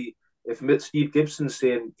surely, if Steve Gibson's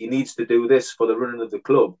saying he needs to do this for the running of the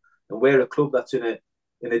club, and we're a club that's in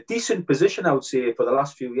a decent position, I would say, for the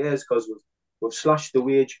last few years, because we've slashed the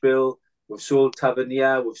wage bill, we've sold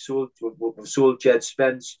Tavernier, we've sold Jed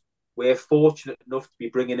Spence. We're fortunate enough to be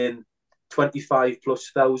bringing in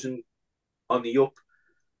 25,000+ on the up.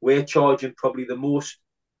 We're charging probably the most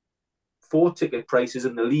for ticket prices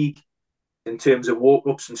in the league in terms of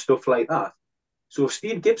walk-ups and stuff like that. So if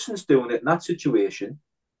Steve Gibson's doing it in that situation,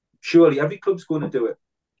 surely every club's going to do it.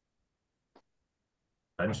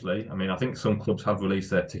 Eventually, I mean, I think some clubs have released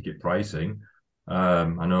their ticket pricing.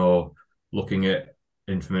 I know, looking at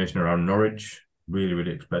information around Norwich, really,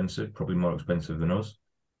 really expensive, probably more expensive than us.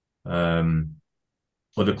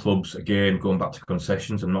 Other clubs, again, going back to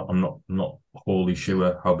concessions, I'm not wholly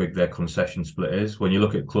sure how big their concession split is. When you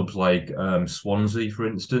look at clubs like Swansea, for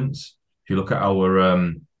instance, if you look at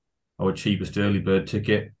our cheapest early bird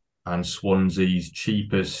ticket and Swansea's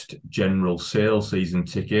cheapest general sale season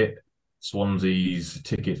ticket, Swansea's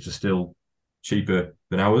tickets are still cheaper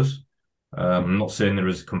than ours. I'm not saying they're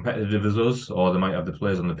as competitive as us, or they might have the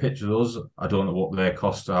players on the pitch as us. I don't know what their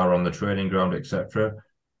costs are on the training ground, etc.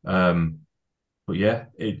 But yeah,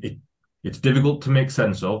 it's difficult to make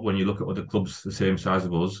sense of when you look at other clubs the same size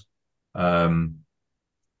of us.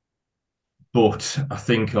 But I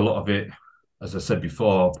think a lot of it, as I said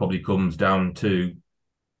before, probably comes down to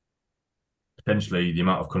potentially the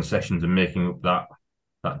amount of concessions and making up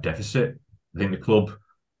that deficit. I think the club,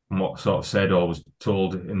 from what sort of said or was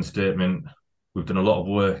told in the statement, we've done a lot of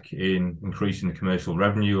work in increasing the commercial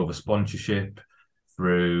revenue over sponsorship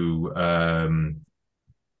through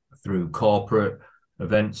corporate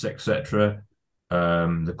events, etc.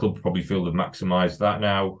 The club probably feel they've maximised that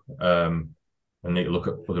now, and need to look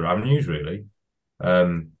at other avenues really.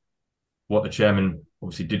 What the chairman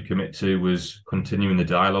obviously did commit to was continuing the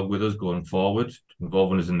dialogue with us going forward,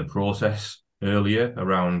 involving us in the process earlier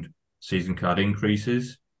around season card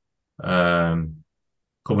increases,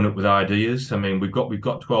 coming up with ideas. I mean, we've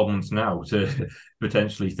got 12 months now to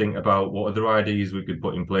potentially think about what other ideas we could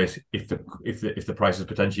put in place if the prices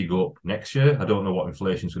potentially go up next year. I don't know what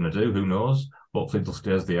inflation's going to do. Who knows? Hopefully they'll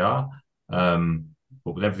stay as they are.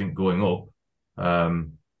 But with everything going up,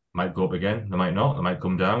 might go up again. They might not. They might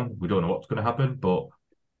come down. We don't know what's going to happen. But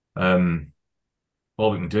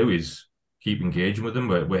all we can do is keep engaging with them.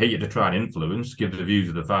 We're here to try and influence, give the views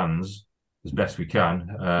of the fans as best we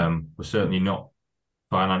can. We're certainly not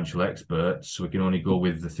financial experts, so we can only go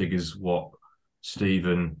with the figures what Steve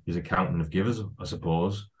and his accountant have given us, I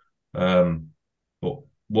suppose. But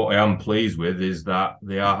what I am pleased with is that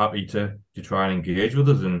they are happy to try and engage with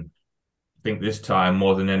us, and I think this time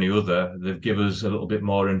more than any other, they've given us a little bit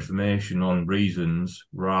more information on reasons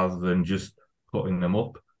rather than just putting them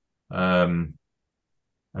up. And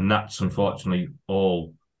that's unfortunately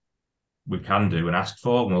all we can do and ask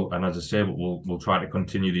for. And as I say, we'll try to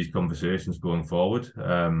continue these conversations going forward.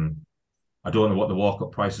 I don't know what the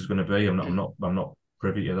walk-up price is going to be. I'm not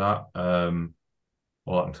privy to that.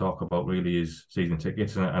 All I can talk about really is season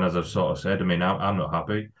tickets, and as I've sort of said, I mean, I'm not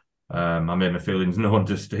happy. I made my feelings known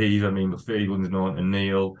to Steve. I mean, my feelings known to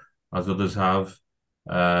Neil, as others have.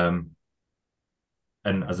 And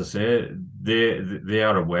as I say, they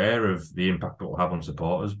are aware of the impact it will have on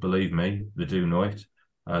supporters. Believe me, they do know it.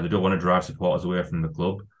 They don't want to drive supporters away from the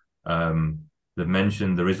club. They've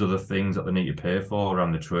mentioned there is other things that they need to pay for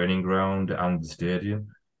around the training ground and the stadium.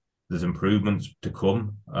 There's improvements to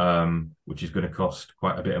come, which is going to cost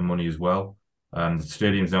quite a bit of money as well. The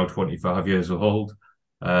stadium's now 25 years old,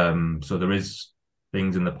 so there is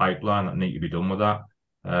things in the pipeline that need to be done with that.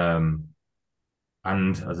 And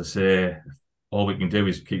as I say, all we can do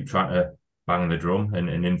is keep trying to bang the drum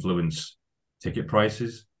and influence ticket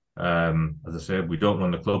prices. As I said, we don't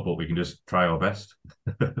run the club, but we can just try our best.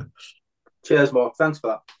 Cheers, Mark. Thanks for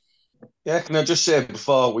that. Yeah, can I just say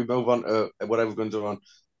before we move on to whatever we're going to do on,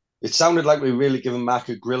 it sounded like we were really giving Mark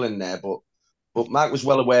a grilling there, but Mark was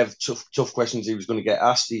well aware of tough questions he was going to get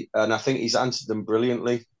asked, and I think he's answered them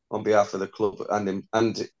brilliantly on behalf of the club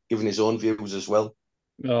and giving his own views as well.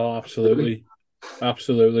 Oh, absolutely,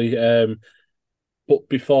 absolutely. But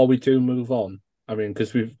before we do move on, I mean,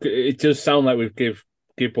 because it does sound like we've give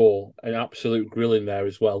Gibbo an absolute grilling there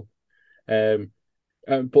as well.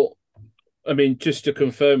 But I mean, just to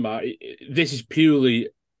confirm that, this is purely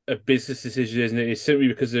a business decision, isn't it? It's simply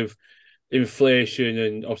because of inflation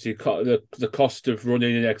and obviously the cost of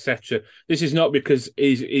running and etc. This is not because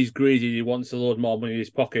he's greedy, he wants a load more money in his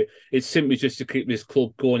pocket. It's simply just to keep this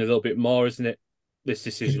club going a little bit more, isn't it? This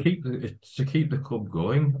decision. To keep the club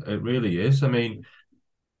going, it really is. I mean,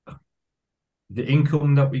 the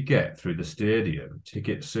income that we get through the stadium,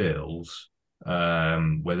 ticket sales,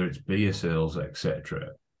 whether it's beer sales,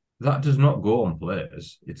 etc., that does not go on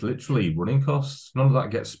players. It's literally running costs. None of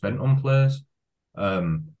that gets spent on players.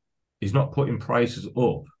 He's not putting prices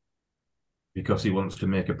up because he wants to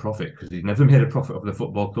make a profit, because he's never made a profit of the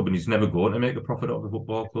football club and he's never going to make a profit of the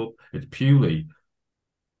football club. It's purely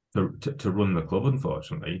to run the club,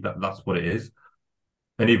 unfortunately. That's what it is.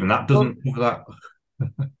 And even that doesn't cover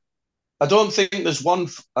that. I don't think there's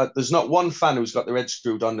not one fan who's got their head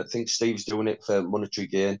screwed on that thinks Steve's doing it for monetary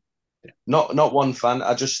gain. Not one fan.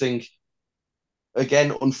 I just think,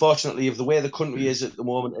 again, unfortunately, of the way the country is at the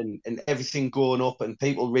moment and everything going up and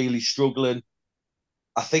people really struggling,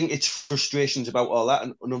 I think it's frustrations about all that.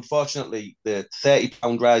 And unfortunately, the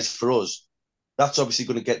 £30 rise for us, that's obviously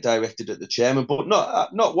going to get directed at the chairman, but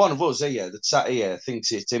not one of us here that sat here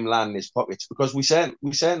thinks it's him landing his pockets, because we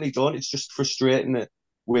certainly don't. It's just frustrating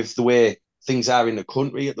with the way things are in the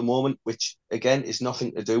country at the moment, which again is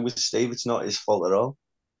nothing to do with Steve. It's not his fault at all.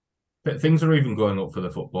 But things are even going up for the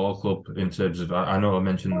football club in terms of, I know I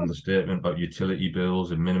mentioned in the statement about utility bills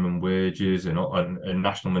and minimum wages and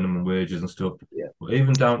national minimum wages and stuff. Yeah. But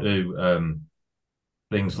even down to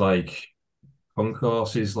things like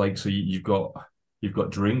concourses, like, so you've got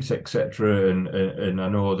drinks, etc. And I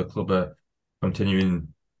know the club are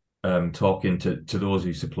continuing talking to those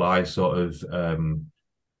who supply sort of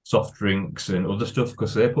soft drinks and other stuff,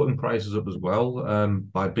 because they're putting prices up as well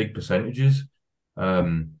by big percentages.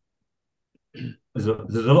 There's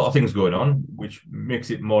a lot of things going on, which makes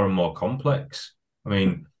it more and more complex. I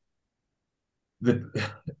mean, it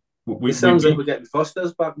sounds like we're getting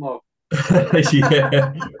Foster's back, Mark.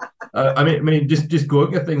 Yeah. I mean, just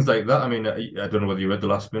going at things like that. I mean, I don't know whether you read the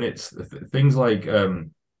last minutes. Things like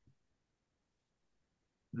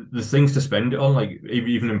there's things to spend it on, like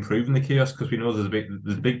even improving the kiosk, because we know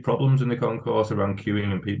there's big problems in the concourse around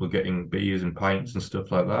queuing and people getting beers and pints and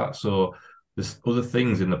stuff like that. So there's other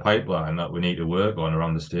things in the pipeline that we need to work on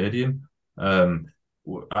around the stadium. I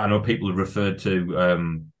know people have referred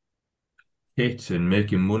to kit and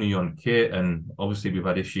making money on kit, and obviously we've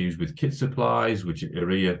had issues with kit supplies, which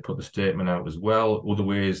Aria put the statement out as well. Other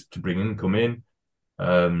ways to bring income in,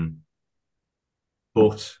 but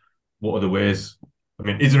what other ways? I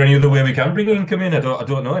mean, is there any other way we can bring income in? I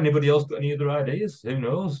don't know. Anybody else got any other ideas? Who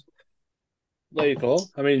knows? There you go.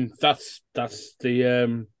 I mean, that's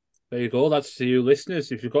the there you go. That's to you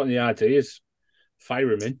listeners. If you've got any ideas,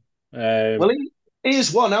 fire them in. Well,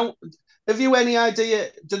 here's one out. Have you any idea?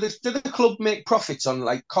 Do the club make profits on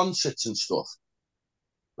like concerts and stuff?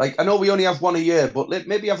 Like, I know we only have one a year, but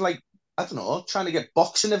maybe have, like, I don't know, trying to get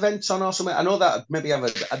boxing events on or something. I know that maybe have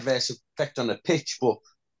an adverse effect on the pitch, but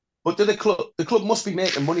do the club must be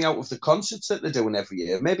making money out of the concerts that they're doing every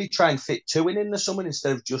year. Maybe try and fit two in the summer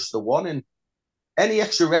instead of just the one. And any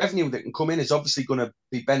extra revenue that can come in is obviously going to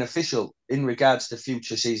be beneficial in regards to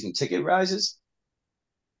future season ticket rises.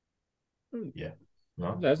 Yeah,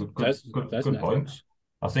 no, good points.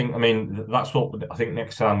 I think. I mean, that's what I think.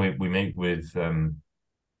 Next time we meet with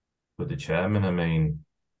the chairman, I mean,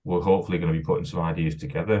 we're hopefully going to be putting some ideas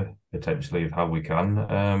together potentially of how we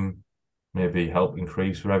can maybe help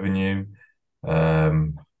increase revenue. I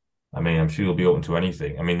mean, I'm sure you'll be open to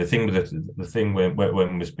anything. I mean, the thing with the thing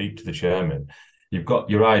when we speak to the chairman, you've got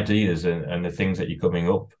your ideas and the things that you're coming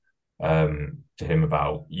up to him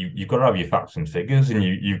about. You've got to have your facts and figures, and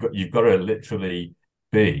you've got to literally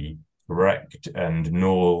be correct and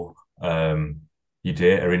know your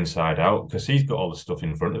data inside out because he's got all the stuff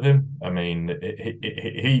in front of him. I mean,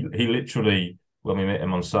 he literally when we met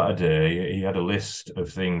him on Saturday, he had a list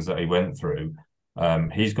of things that he went through.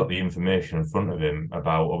 He's got the information in front of him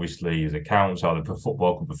about obviously his accounts, how the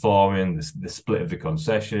football could performing, the split of the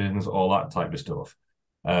concessions, all that type of stuff.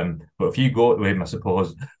 But if you go to him, I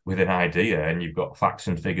suppose, with an idea and you've got facts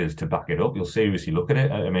and figures to back it up, you'll seriously look at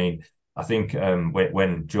it. I mean, I think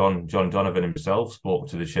when John Donovan himself spoke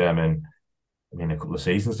to the chairman, I mean, a couple of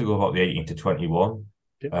seasons ago about the 18 to 21,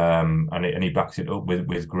 and he backs it up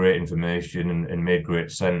with great information and made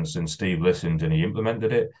great sense. And Steve listened and he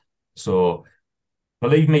implemented it. So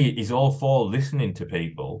believe me, he's all for listening to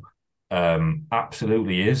people.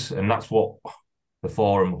 Absolutely is, and that's what the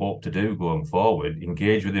forum hope to do going forward.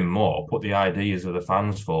 Engage with him more, put the ideas of the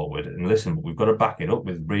fans forward, and listen. But we've got to back it up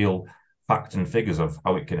with real facts and figures of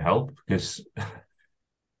how it can help, because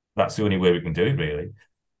that's the only way we can do it, really.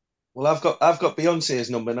 Well, I've got Beyonce's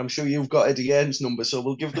number, and I'm sure you've got Eddie Hearn's number, so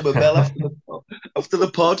we'll give them a bell after the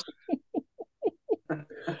pod.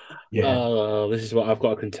 Yeah. Oh, this is what I've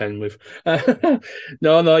got to contend with.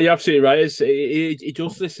 No, you're absolutely right. He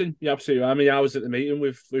does listen. You're absolutely right. I mean, I was at the meeting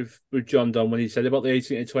with John Dunn when he said about the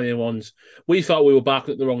 18 to 21s. We thought we were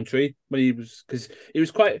barking at the wrong tree when he was, because it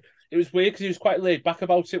was weird because he was quite laid back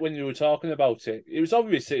about it when you were talking about it. It was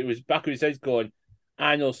obvious that it was back of his head going,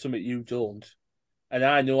 I know something you don't. And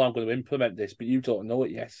I know I'm going to implement this, but you don't know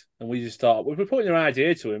it yet. And we just thought, we're putting an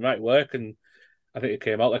idea to it, it might work. And I think it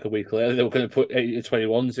came out like a week later. They were going to put 80 to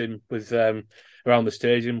 21s in with around the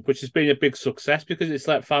stadium, which has been a big success because it's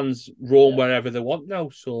let fans roam wherever they want now.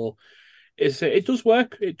 So it does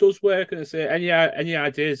work. It does work. And I say any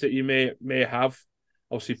ideas that you may have,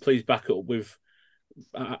 obviously, please back it up with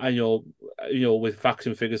with facts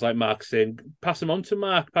and figures like Mark's saying. Pass them on to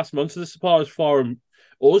Mark. Pass them on to the supporters forum.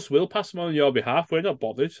 We'll pass them on your behalf. We're not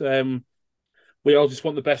bothered. We all just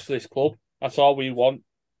want the best for this club. That's all we want.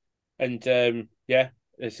 And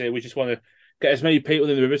I say we just want to get as many people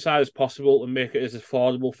in the Riverside as possible and make it as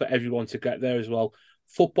affordable for everyone to get there as well.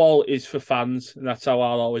 Football is for fans, and that's how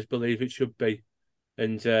I'll always believe it should be.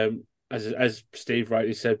 And as Steve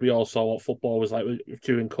rightly said, we all saw what football was like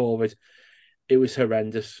during COVID. It was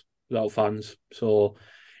horrendous without fans. So,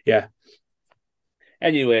 yeah.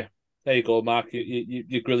 Anyway, there you go, Mark.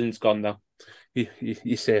 Your grilling's gone now.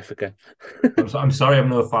 You're safe again. I'm sorry, I'm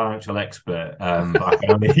no financial expert, but I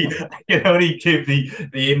can only give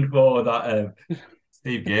the info that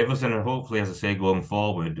Steve gave us, and hopefully, as I say, going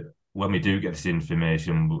forward, when we do get this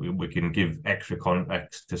information, we can give extra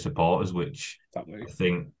context to supporters, which I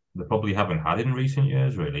think they probably haven't had in recent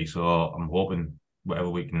years, really. So I'm hoping whatever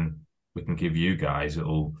we can give you guys,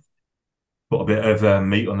 it'll put a bit of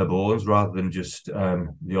meat on the bones rather than just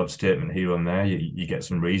the odd statement here and there. You get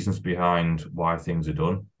some reasons behind why things are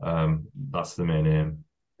done. That's the main aim.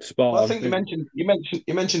 Spot on. I think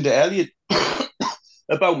you mentioned it earlier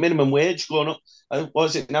about minimum wage going up.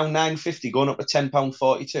 Was it now £9.50 going up to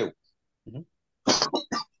 £10.42?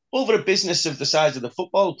 Over a business of the size of the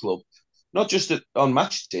football club, not just on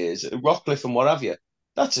match days, at Rockcliffe and what have you.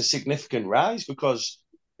 That's a significant rise because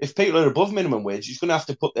if people are above minimum wage, he's going to have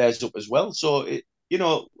to put theirs up as well. So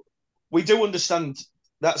we do understand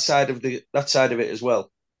that side of it as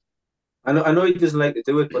well. I know he doesn't like to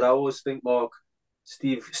do it, but I always think, Mark,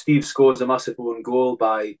 Steve scores a massive own goal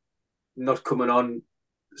by not coming on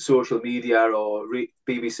social media or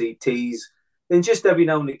BBC teas. And just every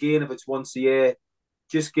now and again, if it's once a year,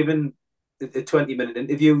 just giving a 20-minute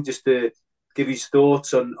interview just to give his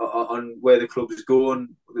thoughts on where the club is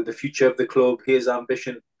going, the future of the club, his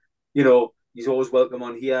ambition. He's always welcome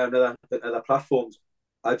on here and other platforms.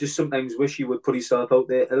 I just sometimes wish he would put himself out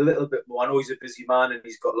there a little bit more. I know he's a busy man and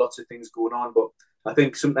he's got lots of things going on, but I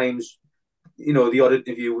think sometimes, the odd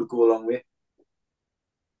interview would go a long way.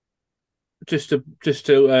 Just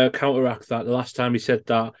to counteract that, the last time he said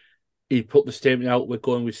that, he put the statement out, we're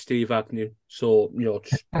going with Steve Agnew. So,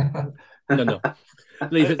 just, no.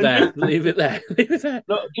 Leave it there. Leave it there.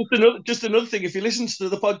 No, just another thing. If he listens to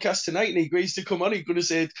the podcast tonight and he agrees to come on, he's going to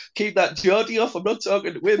say, keep that Geordie off. I'm not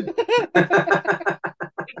talking to him.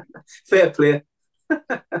 Fair play.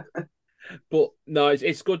 But no,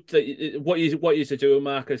 it's good that what you're doing,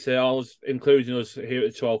 Mark. I say, always including us here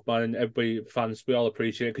at the 12th Man and everybody fans, we all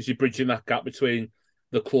appreciate it because you're bridging that gap between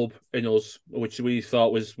the club in us, which we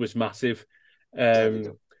thought was massive. Yeah, we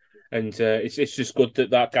do. And it's just good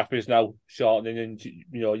that that gap is now shortening, and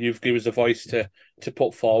you've given us a voice to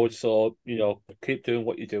put forward. So keep doing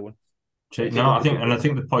what you're doing. No, I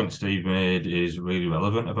think the point Steve made is really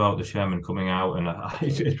relevant about the chairman coming out, and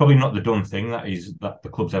it's probably not the done thing that the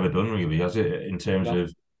club's ever done, really, has it? In terms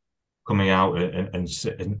of coming out and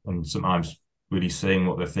sometimes really saying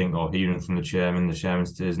what they think or hearing from the chairman. The chairman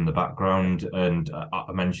stays in the background, and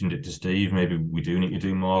I mentioned it to Steve. Maybe we do need to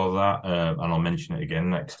do more of that, and I'll mention it again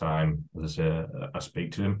next time, as I say, I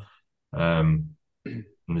speak to him.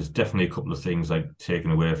 And there's definitely a couple of things like taken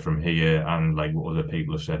away from here, and like what other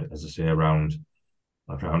people have said, as I say, around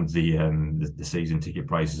the season ticket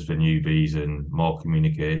prices for newbies and more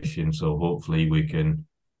communication. So hopefully we can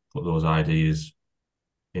put those ideas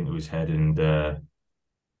into his head and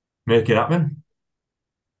make it happen.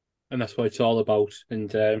 And that's what it's all about.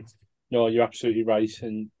 And no, you're absolutely right.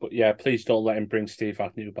 But yeah, please don't let him bring Steve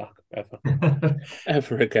Agnew back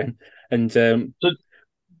ever again. And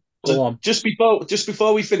go on. Just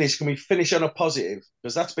before we finish, can we finish on a positive?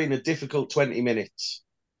 Because that's been a difficult 20 minutes.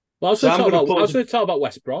 Well, I was going to talk about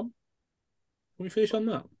West Brom. Can we finish on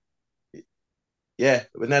that? Yeah,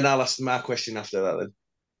 and then I'll ask my question after that. Then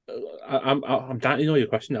I'm dying to know your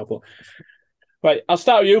question now, but right, I'll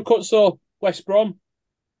start with you, Cut. So West Brom,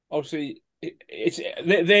 obviously,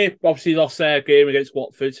 they obviously lost their game against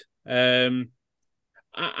Watford.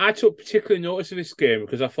 I took particular notice of this game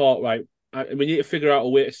because I thought, right, we need to figure out a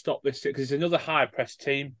way to stop this because it's another high press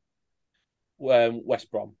team,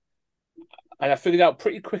 West Brom, and I figured out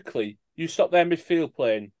pretty quickly. You stop their midfield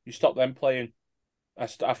playing, you stop them playing. I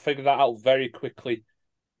figured that out very quickly.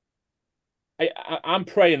 I'm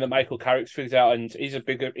praying that Michael Carrick's figured out, and he's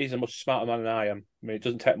a much smarter man than I am. I mean, it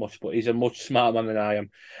doesn't take much, but he's a much smarter man than I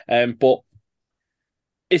am. But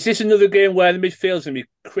is this another game where the midfield's going to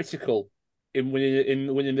be critical in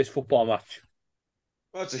winning this football match?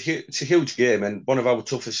 well, it's a huge game and one of our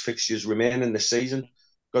toughest fixtures remaining this season.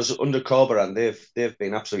 Because under Corberan, they've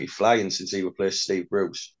been absolutely flying since he replaced Steve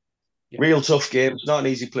Bruce. Yeah. Real tough game. It's not an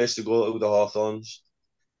easy place to go to, the Hawthorns.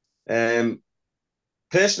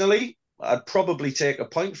 Personally, I'd probably take a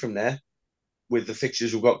point from there with the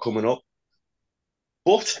fixtures we've got coming up.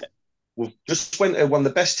 But we've just went to one of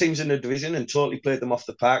the best teams in the division and totally played them off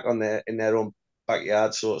the park in their own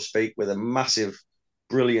backyard, so to speak, with a massive,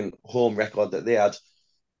 brilliant home record that they had.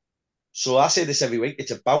 So I say this every week,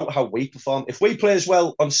 it's about how we perform. If we play as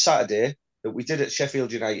well on Saturday that we did at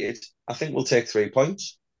Sheffield United, I think we'll take 3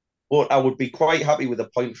 points. But I would be quite happy with a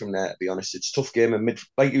point from there, to be honest. It's a tough game, and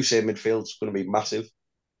like you say, midfield's going to be massive.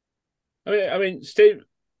 I mean, Steve,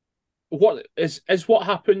 what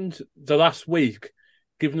happened the last week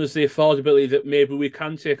given us the affordability that maybe we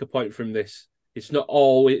can take a point from this? It's not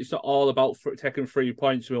all about taking 3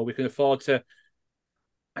 points. Well, we can afford to.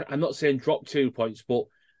 I'm not saying drop 2 points, but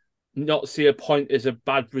not see a point as a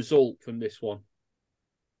bad result from this one.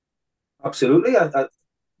 Absolutely. I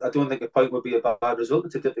don't think a point would be a bad result.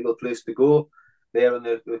 It's a difficult place to go. They're on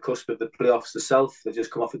the cusp of the playoffs themselves. They just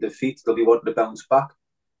come off a defeat. They'll be wanting to bounce back.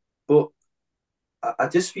 But I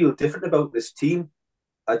just feel different about this team.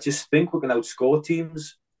 I just think we can outscore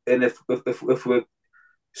teams. And if we're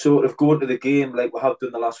sort of going to the game like we have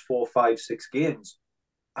done the last 4, 5, 6 games,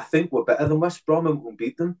 I think we're better than West Brom and we can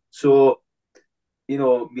beat them. So,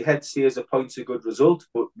 my head says a point's a good result,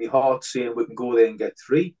 but my heart's saying we can go there and get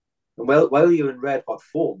 3. And while you're in red hot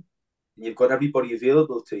form and you've got everybody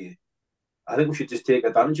available to you, I think we should just take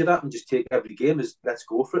advantage of that and just take every game as let's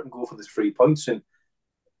go for it and go for the 3 points. And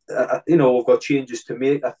we've got changes to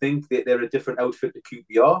make. I think that they're a different outfit to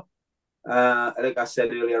QPR. Like I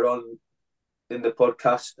said earlier on in the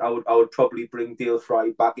podcast, I would probably bring Dale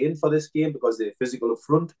Fry back in for this game because they're physical up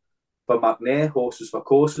front. For McNair, horses for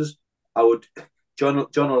courses. John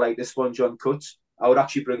will like this one, John Cuts. I would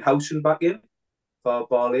actually bring Howson back in for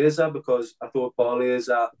Barlaser because I thought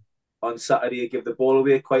Barlaser on Saturday gave the ball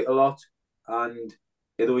away quite a lot, and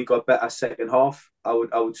although he got better second half, I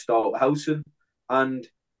would start with Howson and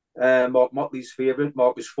Mark Motley's favourite,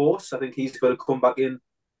 Marcus Force. I think he's going to come back in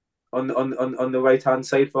on the right hand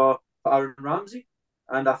side for Aaron Ramsey,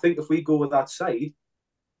 and I think if we go with that side,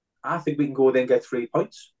 I think we can go there and get 3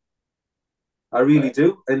 points. I really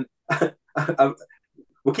do, and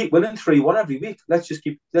we'll keep winning 3-1 every week. Let's just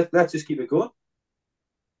keep it going.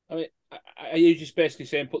 I mean, are you just basically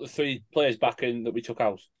saying put the 3 players back in that we took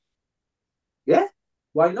out? Yeah,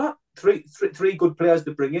 why not? Three good players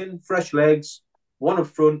to bring in, fresh legs, one up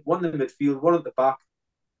front, one in the midfield, one at the back.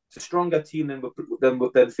 It's a stronger team than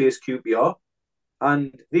face QPR,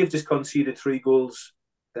 and they've just conceded 3 goals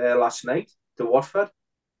last night to Watford.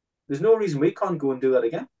 There's no reason we can't go and do that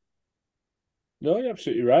again. No, you're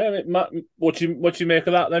absolutely right. I mean, Mark, what do you make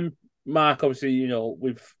of that then, Mark? Obviously,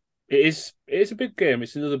 it is a big game.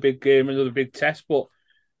 It's another big game, another big test. But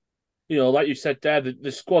like you said there,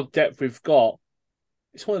 the squad depth we've got,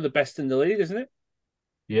 it's one of the best in the league, isn't it?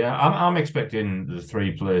 Yeah, I'm expecting the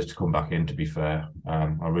three players to come back in. To be fair,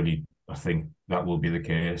 I think that will be the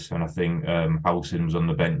case, and I think Howson's on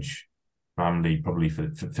the bench, primarily probably for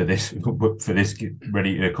this for this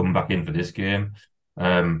ready to come back in for this game.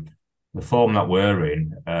 The form that we're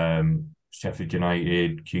in, Sheffield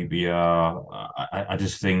United, QPR, I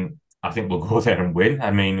just think we'll go there and win.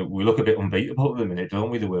 I mean, we look a bit unbeatable at the minute, don't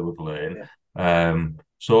we? The way we're playing,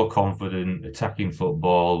 so confident, attacking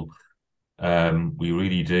football. We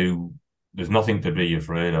really do. There's nothing to be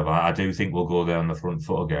afraid of. I do think we'll go there on the front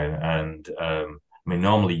foot again. And I mean,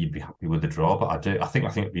 normally you'd be happy with the draw, but I think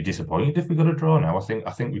I'd be disappointed if we got a draw now. I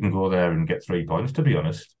think we can go there and get 3 points. To be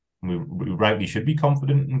honest, we rightly should be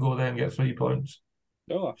confident and go there and get 3 points.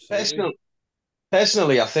 No, absolutely.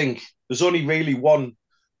 Personally, I think there's only really one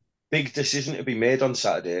big decision to be made on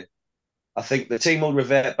Saturday. I think the team will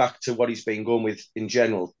revert back to what he's been going with in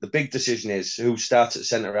general. The big decision is who starts at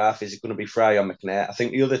centre half. Is it going to be Fry or McNair? I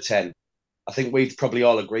think the other 10, I think we'd probably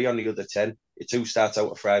all agree on the other 10. It's who starts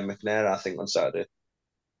out of Fry and McNair, I think, on Saturday.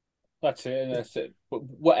 That's it, and that's it. But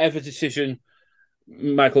whatever decision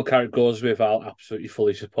Michael Carrick goes with, I'll absolutely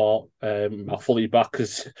fully support. I'll fully back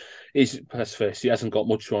because let's face it, he hasn't got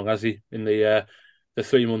much wrong, has he? In the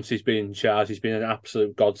 3 months he's been in charge, he's been an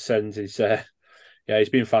absolute godsend. He's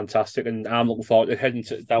been fantastic, and I'm looking forward to heading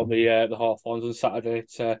down the Hawthorns on Saturday.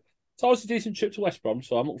 It's always a decent trip to West Brom,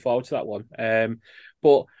 so I'm looking forward to that one.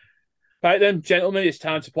 But right then, gentlemen, it's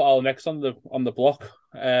time to put our necks on the block.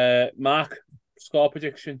 Mark, score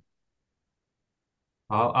prediction.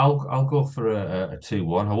 I'll go for a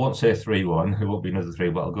 2-1. I won't say 3-1. It won't be another 3,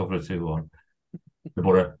 but I'll go for a 2-1. The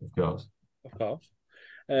Boro, of course. Of course.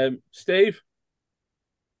 Steve?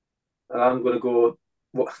 I'm going to go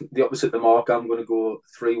the opposite of the mark. I'm going to go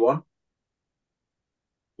 3-1.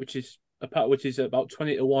 Which is about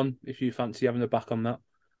 20-1 if you fancy having a back on that.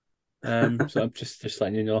 So I'm just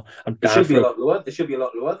letting you know. It should be a lot lower. It should be a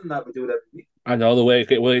lot lower than that. We do it every week. I know the way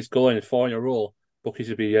it's going, 4 in a row. Bookies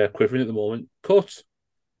would be quivering at the moment. Cut.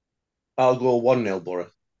 I'll go 1-0 Boro.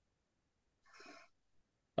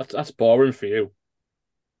 That's boring for you.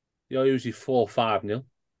 You're usually 4-5-0.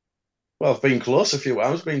 Well, I've been close a few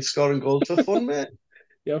times, been scoring goals for fun, mate.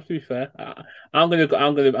 Yeah, to be fair, I'm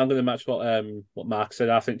gonna match what Mark said.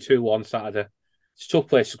 I think 2-1 Saturday. It's a tough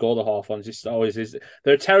place to go. The Hawthorns. It always is.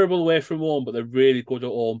 They're terrible away from home, but they're really good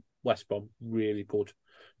at home. West Brom, really good.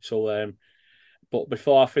 So, but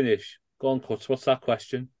before I finish, go on, Cuts. What's that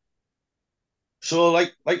question? So,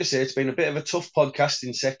 like I say, it's been a bit of a tough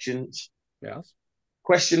podcasting sections. Yes.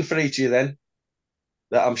 Question for each of you then,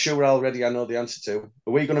 that I'm sure already I know the answer to.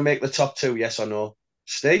 Are we going to make the top 2, yes or no?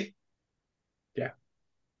 Steve?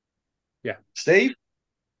 Yeah. Steve?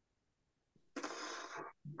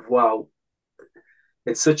 Wow.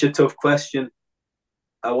 It's such a tough question.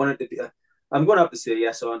 I wanted to be. I'm going to have to say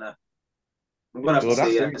yes or no. I'm going to have to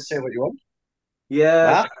say yes. You can say what you want.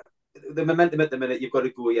 Yeah. The momentum at the minute, you've got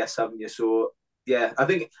to go yes, haven't you? So, yeah, I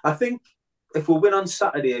think if we win on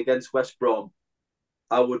Saturday against West Brom,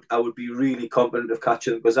 I would be really confident of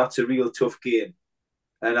catching them because that's a real tough game.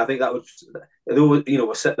 And I think that would,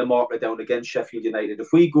 we'll set the marker down against Sheffield United. If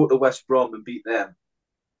we go to West Brom and beat them,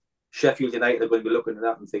 Sheffield United are going to be looking at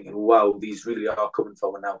that and thinking, wow, these really are coming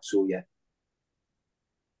forward now. So, yeah.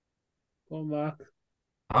 Well, Mark.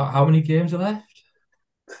 How many games are left?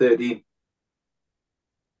 13.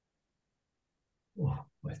 Oh,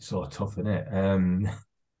 it's so tough, isn't it?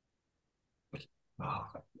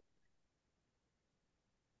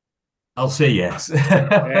 I'll say yes.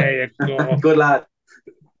 There you go. Good lad.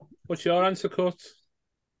 What's your answer, Cut?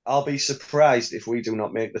 I'll be surprised if we do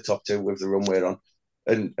not make the top 2 with the run we're on.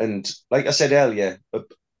 And like I said earlier,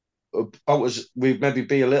 about us, we maybe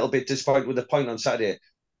be a little bit disappointed with the point on Saturday.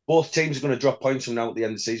 Both teams are going to drop points from now at the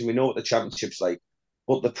end of the season. We know what the championship's like.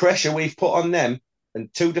 But the pressure we've put on them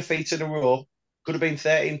and 2 defeats in a row, could have been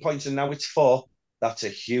 13 points and now it's 4. That's a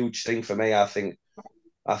huge thing for me, I think.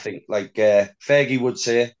 Like Fergie would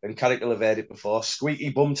say, and Carrick will have heard it before, squeaky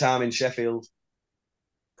bum time in Sheffield.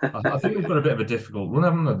 I think they've got a bit of a difficult run,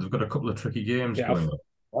 haven't they? They've got a couple of tricky games coming up.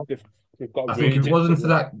 I think if it wasn't for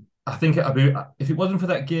that, if it wasn't for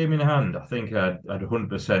that game in hand, I think I'd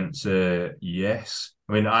 100% say yes.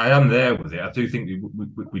 I mean, I am there with it. I do think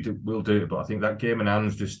we'll do it, but I think that game in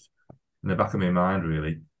hand's just in the back of my mind,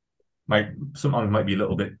 really. Sometimes might be a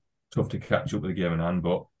little bit tough to catch up with the game in hand,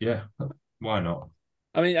 but yeah, why not?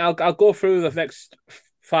 I mean, I'll go through the next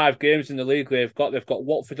 5 games in the league they've got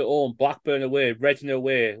Watford at home, Blackburn away, Reading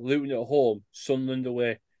away, Luton at home, Sunderland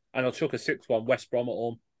away, and I'll chuck a 6th one, West Brom at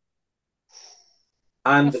home.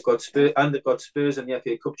 And they've got Spurs in the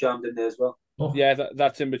FA Cup jammed in there as well. Oh, Yeah,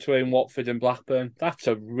 that's in between Watford and Blackburn. That's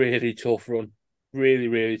a really tough run. Really,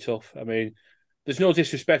 really tough. I mean, there's no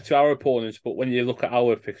disrespect to our opponents, but when you look at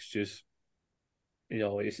our fixtures,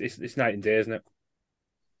 it's night and day, isn't it?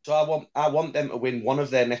 So I want them to win one of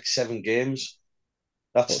their next 7 games.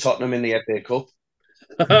 That's Tottenham in the FA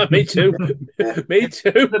Cup. Me too. Me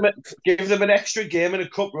too. Give them an extra game in a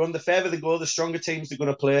cup run. The further they go, the stronger teams they're going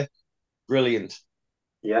to play. Brilliant.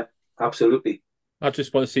 Yeah, absolutely. I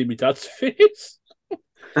just want to see my dad's face.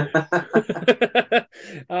 It'd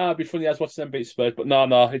be funny as watching them beat Spurs, but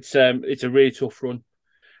no, it's a really tough run,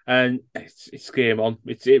 and it's game on.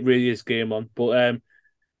 It really is game on. But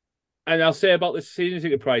and I'll say about the season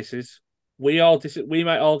ticket prices, we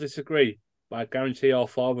might all disagree, but I guarantee all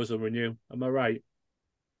 4 of us will renew. Am I right?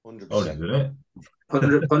 100%.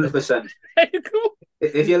 100%. There you go.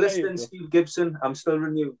 If you're listening, Steve Gibson, I'm still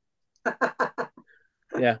renewed.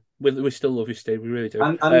 Yeah, we still love you, Steve. We really do.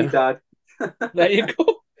 And me dad. There you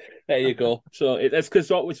go. There you go. So it's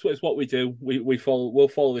because it's what we do. We'll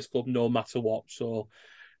follow this club no matter what. So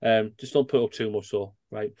just don't put up too much, so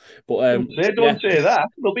right. But don't say that.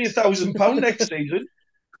 It'll be £1,000 next season.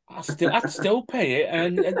 I'd still pay it,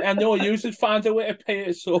 and I know you should find a way to pay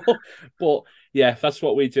it. So, but yeah, that's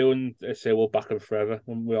what we do, and I say we'll back them forever,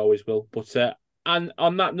 and we always will. But and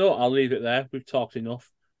on that note, I'll leave it there. We've talked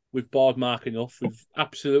enough. We've bored Mark enough. We've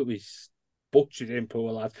absolutely butchered him,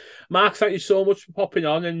 poor lad. Mark, thank you so much for popping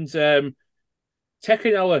on and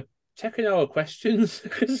taking our questions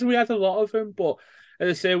because we had a lot of them. But as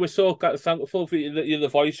I say, we're so thankful that you're the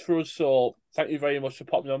voice for us. So thank you very much for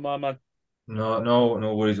popping on, my man. No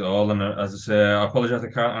worries at all. And as I say, I apologise I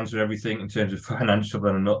can't answer everything in terms of financial,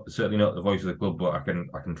 and I'm certainly not the voice of the club, but I can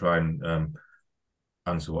try and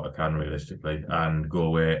answer what I can realistically, and go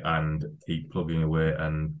away and keep plugging away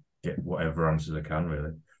and get whatever answers I can.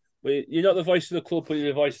 Really, you're not the voice of the club, but you're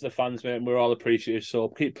the voice of the fans, mate. And we're all appreciative. So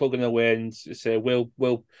keep plugging away and say we're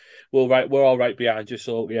all right behind you.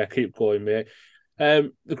 So yeah, keep going, mate.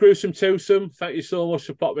 The gruesome twosome. Thank you so much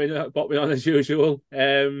for popping on as usual.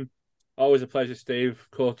 Always a pleasure, Steve.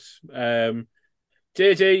 Cut.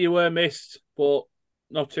 JJ, you were missed, but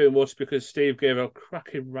not too much because Steve gave a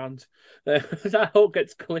cracking rant. That all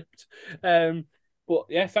gets clipped. But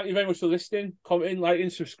yeah, thank you very much for listening, commenting, liking,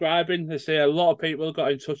 subscribing. I say a lot of people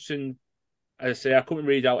got in touch, and as I say, I couldn't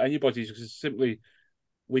read out anybody's because simply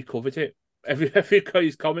we covered it.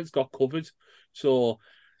 Everybody's comments got covered. So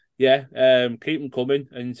yeah, keep them coming,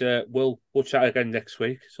 and we'll chat again next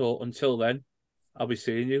week. So until then, I'll be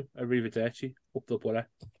seeing you. Arrivederci. Up the Boro.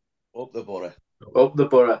 Up the Boro. Up the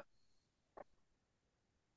Boro.